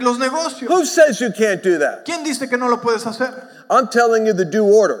construir los negocios. Who says you can't do that? ¿Quién dice que no lo puedes hacer? I'm telling you the due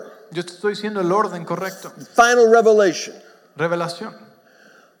order. Yo te estoy diciendo el orden correcto. Final revelation. Revelación.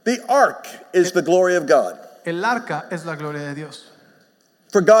 The ark is the glory of God. El arca es la gloria de Dios.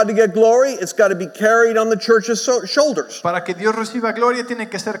 For God to get glory, it's got to be carried on the church's shoulders. Para que Dios reciba gloria, tiene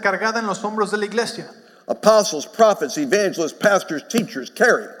que ser cargada en los hombros de la iglesia. Apostles, prophets, evangelists, pastors, teachers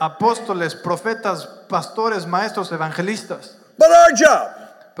carry. Apóstoles, profetas, pastores, maestros, evangelistas. But our job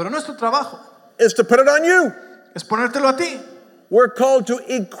Pero nuestro trabajo is to put it on you. es ponértelo a ti. We're called to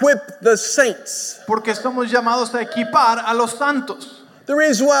equip the saints. Porque estamos llamados a equipar a los santos. The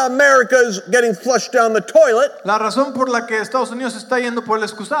reason why America is getting flushed down the toilet La razón por la que Estados Unidos está yendo por el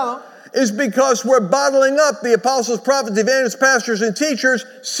excusado is because we're bottling up the apostles, prophets, evangelists, pastors, and teachers,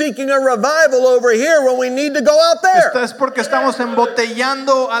 seeking a revival over here when we need to go out there. Esto es porque estamos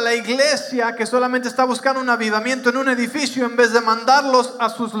embotellando a la iglesia que solamente está buscando un avivamiento en un edificio en vez de mandarlos a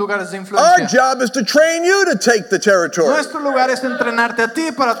sus lugares de Our influencia. job is to train you to take the territory. Nuestro lugar es entrenarte a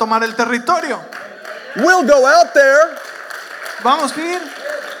ti para tomar el territorio. We'll go out there. Vamos a ir,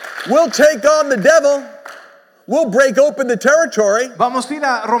 We'll take on the devil. We'll break open the territory. vamos a ir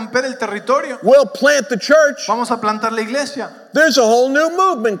a romper el territorio. We'll plant the church. Vamos a plantar la iglesia. There's a whole new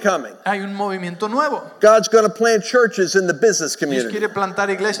movement coming. Hay un movimiento nuevo. God's going to plant churches in the business Dios community. quiere plantar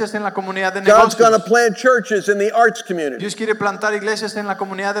iglesias en la comunidad de God's going to negocios. plant churches in the arts community. Dios quiere plantar iglesias en la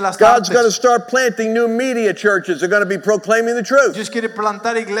comunidad de las God's going to artes. start planting new media churches. They're going to be proclaiming the truth. Dios quiere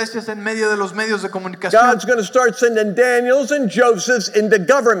plantar iglesias en medio de los medios de comunicación. God's going to start sending Daniels and Josephs into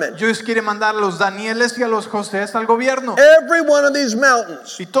government. Dios quiere mandar a los Danieles y a los Josés al gobierno. Every one of these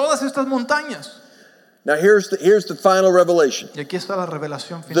mountains. Y todas estas montañas. Now here's the final revelation. Y aquí está la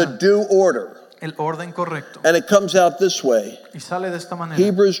revelación The final. due order. El orden correcto. And it comes out this way. Y sale de esta manera.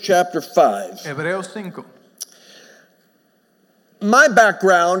 Hebrews chapter 5. Hebreos 5. My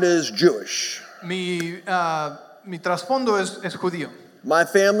background is Jewish. Mi trasfondo es judío. My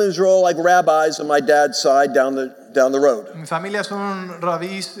families are all like rabbis on my dad's side down the road. Mi familia son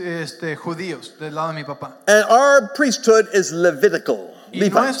rabís judíos del lado de mi papá. And our priesthood is Levitical. Y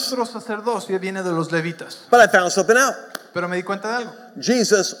Levites. nuestro sacerdocio viene de los levitas. But I found something out. Pero me di cuenta de algo.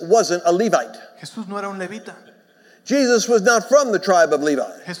 Jesus wasn't a Levite. Jesús no era un levita. Jesus was not from the tribe of Levi.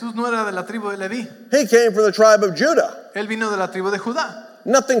 Jesús no era de la tribu de Leví. He came from the tribe of Judah. Él vino de la tribu de Judá.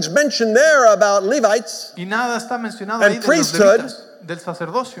 Nothing's mentioned there about Levites. Y nada está mencionado And ahí de los priesthood. levitas, del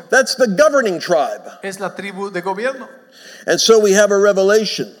sacerdocio. That's the governing tribe. Es la tribu de gobierno. And so we have a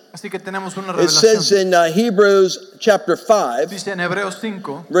revelation. Así que tenemos una It says revelación. in Hebrews chapter 5 Dice en Hebreos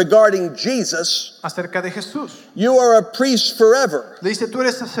 5 regarding Jesus, acerca de Jesús. you are a priest forever, Le dice, tú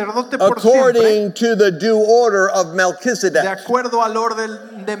eres sacerdote por siempre, according to the due order of de Melchizedek. acuerdo al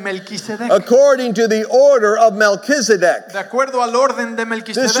orden de Melquisedec. According to the order of Melchizedek. De acuerdo al orden de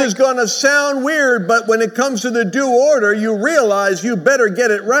This is Melquisedec. going to sound weird, but when it comes to the due order, you realize you better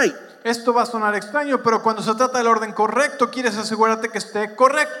get it right. Esto va a sonar extraño, pero cuando se trata del orden correcto, quieres asegurarte que esté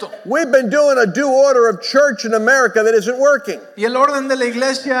correcto. We've been doing a due order of church in America that isn't working. Y el orden de la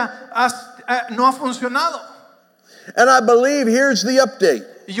iglesia no ha funcionado. And I believe here's the update.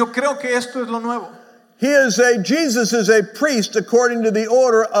 Y yo creo que esto es lo nuevo. Jesus is a priest according to the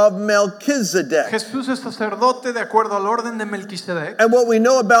order of Melchizedek. Jesús es sacerdote de acuerdo al orden de Melquisedec. And what we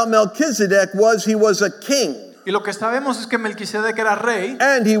know about Melchizedek was he was a king Y lo que sabemos es que Melquisedec era rey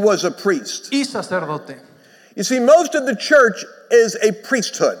and he was a priest. y sacerdote. You see, most of the church is a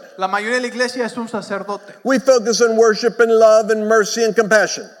priesthood. La mayoría de la iglesia es un sacerdote. We focus on worship and love and mercy and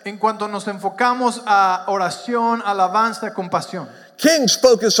compassion. En cuanto nos enfocamos a oración, alabanza, compasión. Kings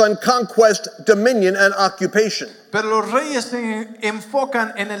focus on conquest, dominion, and occupation. Pero los reyes se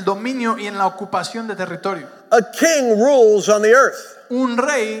enfocan en el dominio y en la ocupación de territorio. A king rules on the earth. Un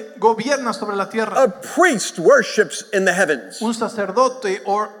rey gobierna sobre la tierra. A priest worships in the heavens. Un sacerdote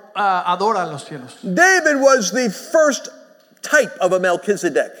adora los cielos. David was the first type of a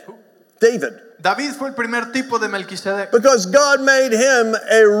Melchizedek. David fue el primer tipo de Melquisedec. Because God made him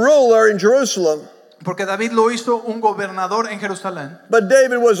a ruler in Jerusalem. Porque David lo hizo un gobernador en Jerusalén. But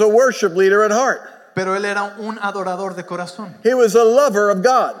David was a worship leader at heart. Pero él era un adorador de corazón. He was a lover of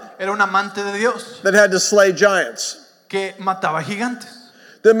God. Era un amante de Dios. That had to slay giants. Que mataba gigantes.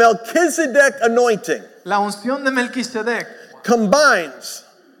 The Melchizedek anointing. La unción de Melquisedec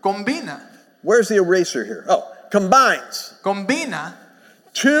combina. Where's the eraser here? Combina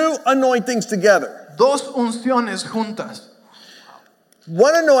two anointings together. Dos unciones juntas.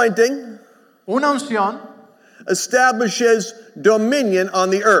 One anointing Una unción establishes dominion on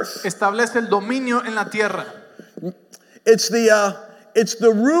the earth. Establece el dominio en la tierra. It's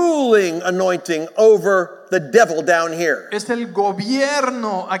the ruling anointing over the devil down here. Es el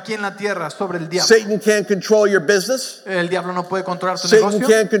gobierno aquí en la tierra sobre el diablo. Satan can't control your business. El diablo no puede controlar tu Satan negocio.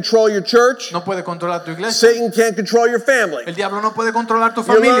 Can't control your church. No puede controlar tu iglesia. Satan can't control your family. El diablo no puede controlar tu You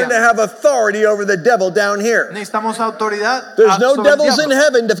familia. learn to have authority over the devil down here. Necesitamos autoridad. There's no sobre el devils in diablo.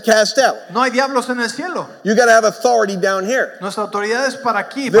 heaven to cast out. No hay diablos en el cielo. You got to have authority down here. Nuestra autoridad es para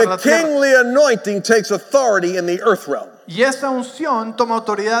aquí, para The la tierra. kingly anointing takes authority in the earth realm. Y esa unción toma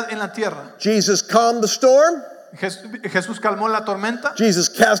autoridad en la tierra. Jesus calmed the storm. Jesús calmó la tormenta. Jesus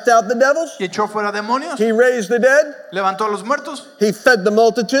cast out the devils. Y echó fuera demonios. He raised the dead. Levantó a los muertos. He fed the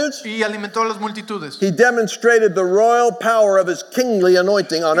multitudes. Y alimentó a las multitudes. He demonstrated the royal power of his kingly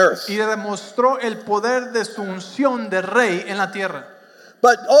anointing on earth. Y demostró el poder de su unción de rey en la tierra.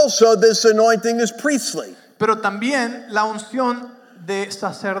 But also this anointing is priestly. Pero también la unción de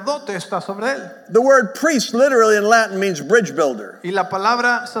sacerdote está sobre él. The word priest literally in Latin means bridge builder. Y la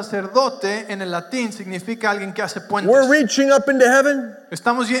palabra sacerdote en el latín significa alguien que hace puentes. We're reaching up into heaven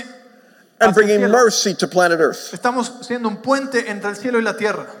Estamos and bringing mercy to planet earth. Estamos siendo un puente entre el cielo y la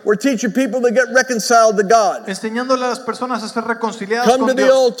tierra. We're teaching people to get reconciled to God. Enseñándole a las personas a ser reconciliadas Come to con the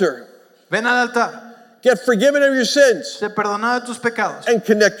Dios. altar. Ven al altar. Get forgiven of your sins. Se perdona de tus pecados. And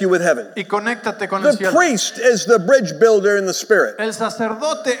connect you with heaven. Y conéctate con el The cielo. priest is the bridge builder in the spirit. El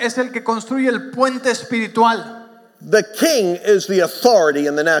sacerdote es el que construye el puente espiritual. The king is the authority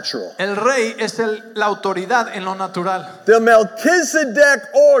in the natural. El rey es la autoridad en lo natural. The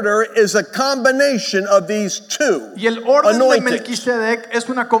Melchizedek order is a combination of these two Y el orden de anointings. Melquisedec es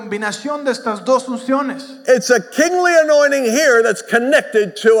una combinación de estas dos unciones. It's a kingly anointing here that's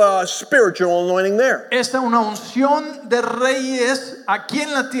connected to a spiritual anointing there. Es una unción de reyes aquí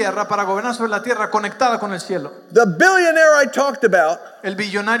en la tierra para gobernar sobre la tierra conectada con el cielo. The billionaire I talked about El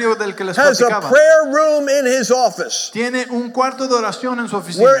billonario del que les has a platicaba prayer room in his office. tiene un cuarto de oración en su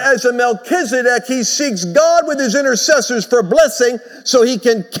oficina. Whereas a Melchizedek, he seeks God with his intercessors for blessing so he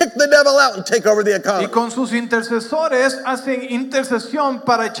can kick the devil out and take over the Y economy. con sus intercesores hacen intercesión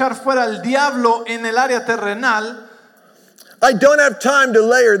para echar fuera al diablo en el área terrenal. I don't have time to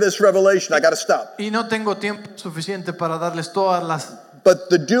layer this revelation. I got to stop. Y no tengo tiempo suficiente para darles todas las But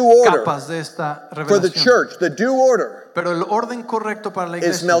the due order capas de esta for the revelación. church, the due order Pero el orden correcto para la is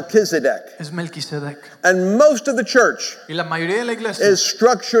iglesia Melchizedek. es Melquisedec. And most of the church Y la mayoría de la iglesia is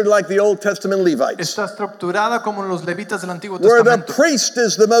structured like the Old Testament Levites, está estructurada como los levitas del Antiguo where the Testamento, priest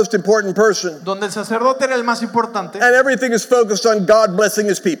is the most important person donde el sacerdote era el más importante and everything is focused on God blessing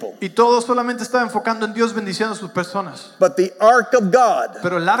his people. y todo solamente estaba enfocando en Dios bendiciendo a sus personas. But the ark of God,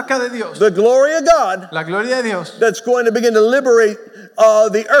 Pero el arca de Dios, the glory of God, la gloria de Dios, that's going to begin to liberate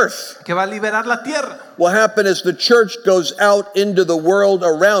the earth, que va a liberar la tierra. will happen as the church goes out into the world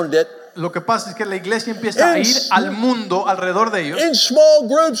around it Lo que pasa es que la iglesia empieza a ir al mundo alrededor de ellos in small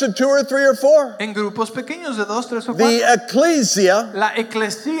groups of 2 or 3 or 4. en grupos pequeños de 2, 3 o 4. The ecclesia, La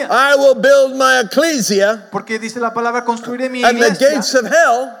eclesía, I will build my ecclesia, porque dice la palabra construiré mi and the gates iglesia of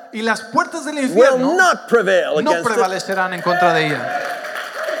hell y las puertas del will infierno not prevail no against it. prevalecerán en contra de ella.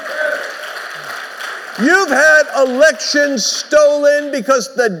 You've had elections stolen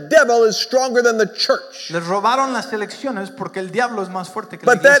because the devil is stronger than the church. Les robaron las elecciones porque el diablo es más fuerte que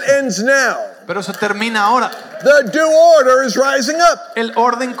la But that iglesia. ends now. Pero eso termina ahora. The due order is rising up. El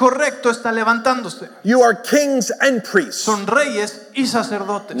orden correcto está levantándose. You are kings and priests. Son reyes y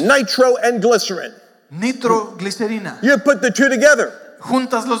sacerdotes. Nitro and glycerin. Nitroglicerina. You put the two together.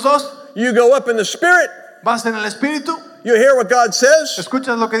 Juntas los dos, You go up in the spirit. vas en el espíritu, You hear what God says.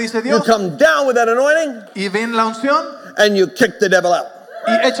 escuchas lo que dice You Dios come down with that anointing y ven la unción and you kick the devil out.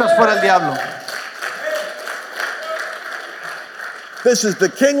 y echas fuera el diablo. This is the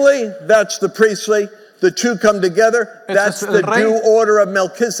kingly, that's the priestly. The two come together. That's es el the rey. due order of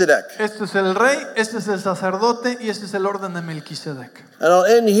Melchizedek. Este es el rey, este es el sacerdote y este es el orden de Melquisedec. And I'll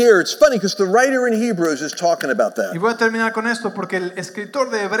end here. It's funny because the writer in Hebrews is talking about Y that. voy a terminar con esto porque el escritor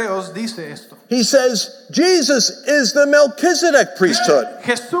de Hebreos dice esto. He says, Jesus is the Melchizedek priesthood.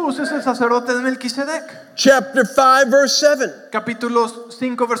 Jesús es el sacerdote de Melquisedec. Chapter 5, verse 7. Capítulo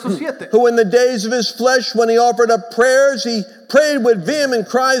 5, verso 7. Who in the days of his flesh, when he offered up prayers, he prayed with vehement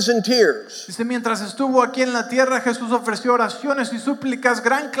cries and tears. Dice, mientras estuvo aquí en la tierra, Jesús ofreció oraciones y súplicas,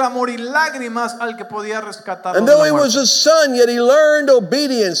 gran clamor y lágrimas al que podía rescatarlo And de though la he was muerte. a son, yet he learned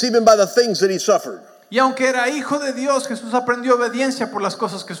obedience even by the things that he suffered. Y aunque era hijo de Dios, Jesús aprendió obediencia por las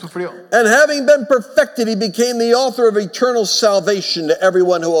cosas que sufrió. And having been perfected, he became the author of eternal salvation to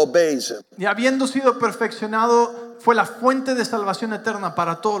everyone who obeys him. Y habiendo sido perfeccionado, fue la fuente de salvación eterna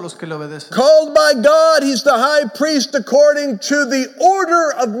para todos los que le obedecen. Called by God, he's the high priest according to the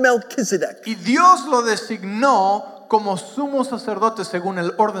order of Melchizedek. Y Dios lo designó como sumo sacerdote según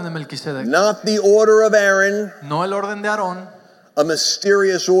el orden de Melquisedec. Not the order of Aaron, No el orden de Aarón, a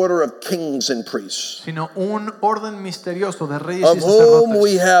mysterious order of kings and priests, sino un orden misterioso de reyes of y whom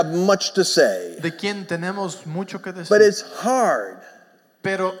we sacerdotes, have much to say. de quien tenemos mucho que But decir. it's hard.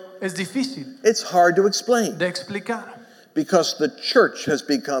 Pero es difícil It's hard to explain de explicar, because the church has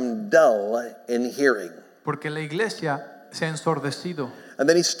become dull in hearing. porque la iglesia se ha ensordecido And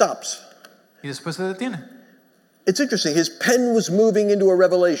then he stops. y después se detiene. It's interesting. His pen was moving into a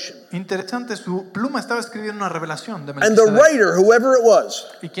revelation. Interesante, su pluma estaba escribiendo una revelación de And the Melquisedec. writer, whoever it was,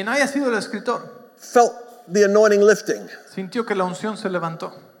 Y quien haya sido el escritor felt the anointing lifting sintió que la unción se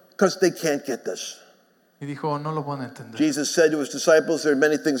levantó because they can't get this. y dijo, no lo van a entender. Jesus said to his disciples, there are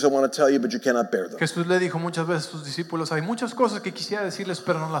many things I want to tell you, but you cannot bear them. Jesús le dijo muchas veces a sus discípulos, hay muchas cosas que quisiera decirles,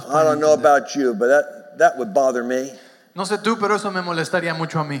 pero no las I puedo don't know entender. about you, but that would bother me. No sé tú, pero eso me molestaría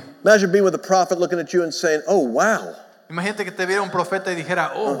mucho a mí. Imagine being with a prophet looking at you and saying, oh, wow. Imagínate que te viera un profeta y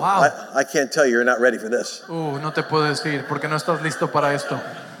dijera, oh, wow, I can't tell you, you're not ready for this. no te puedo decir porque no estás listo para esto.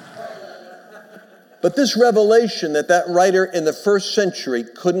 But this revelation that writer in the first century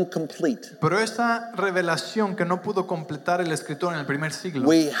couldn't complete, Pero esta revelación que no pudo completar el escritor en el primer siglo,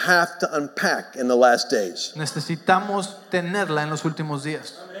 we have to unpack in the last days. necesitamos tenerla en los últimos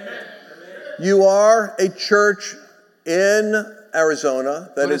días. You are a church in Arizona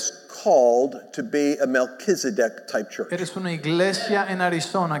that is called to be a Melchizedek type church. Eres una iglesia en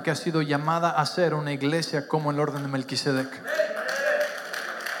Arizona que ha sido llamada a ser una iglesia como el orden de Melquisedec.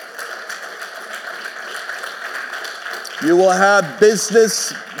 You will have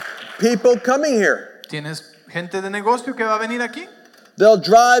business people coming here. Tienes gente de negocio que va a venir aquí. They'll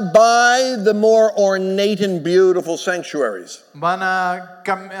drive by the more ornate and beautiful sanctuaries, Van a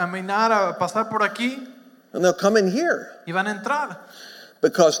caminar, a pasar por aquí and they'll come in here y van a entrar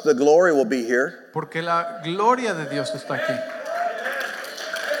because the glory will be here, porque la gloria de Dios está aquí.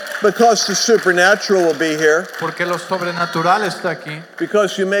 because the supernatural will be here, Porque lo sobrenatural está aquí.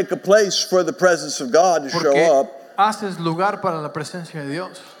 because you make a place for the presence of God to show Porque up. haces lugar para la presencia de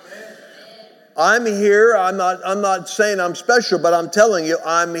Dios. I'm here. I'm not saying I'm special, but I'm telling you,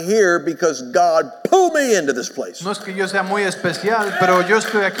 I'm here because God pulled me into this place. No es que yo sea muy especial, pero yo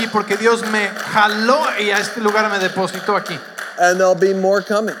estoy aquí porque Dios me jaló y a este lugar me depositó aquí. And there'll be more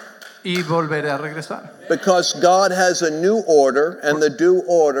coming. Y volveré a regresar. Because God has a new order, and the due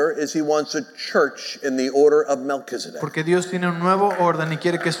order is He wants a church in the order of Melchizedek. Porque Dios tiene un nuevo orden y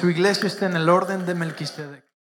quiere que su iglesia esté en el orden de Melquisedec.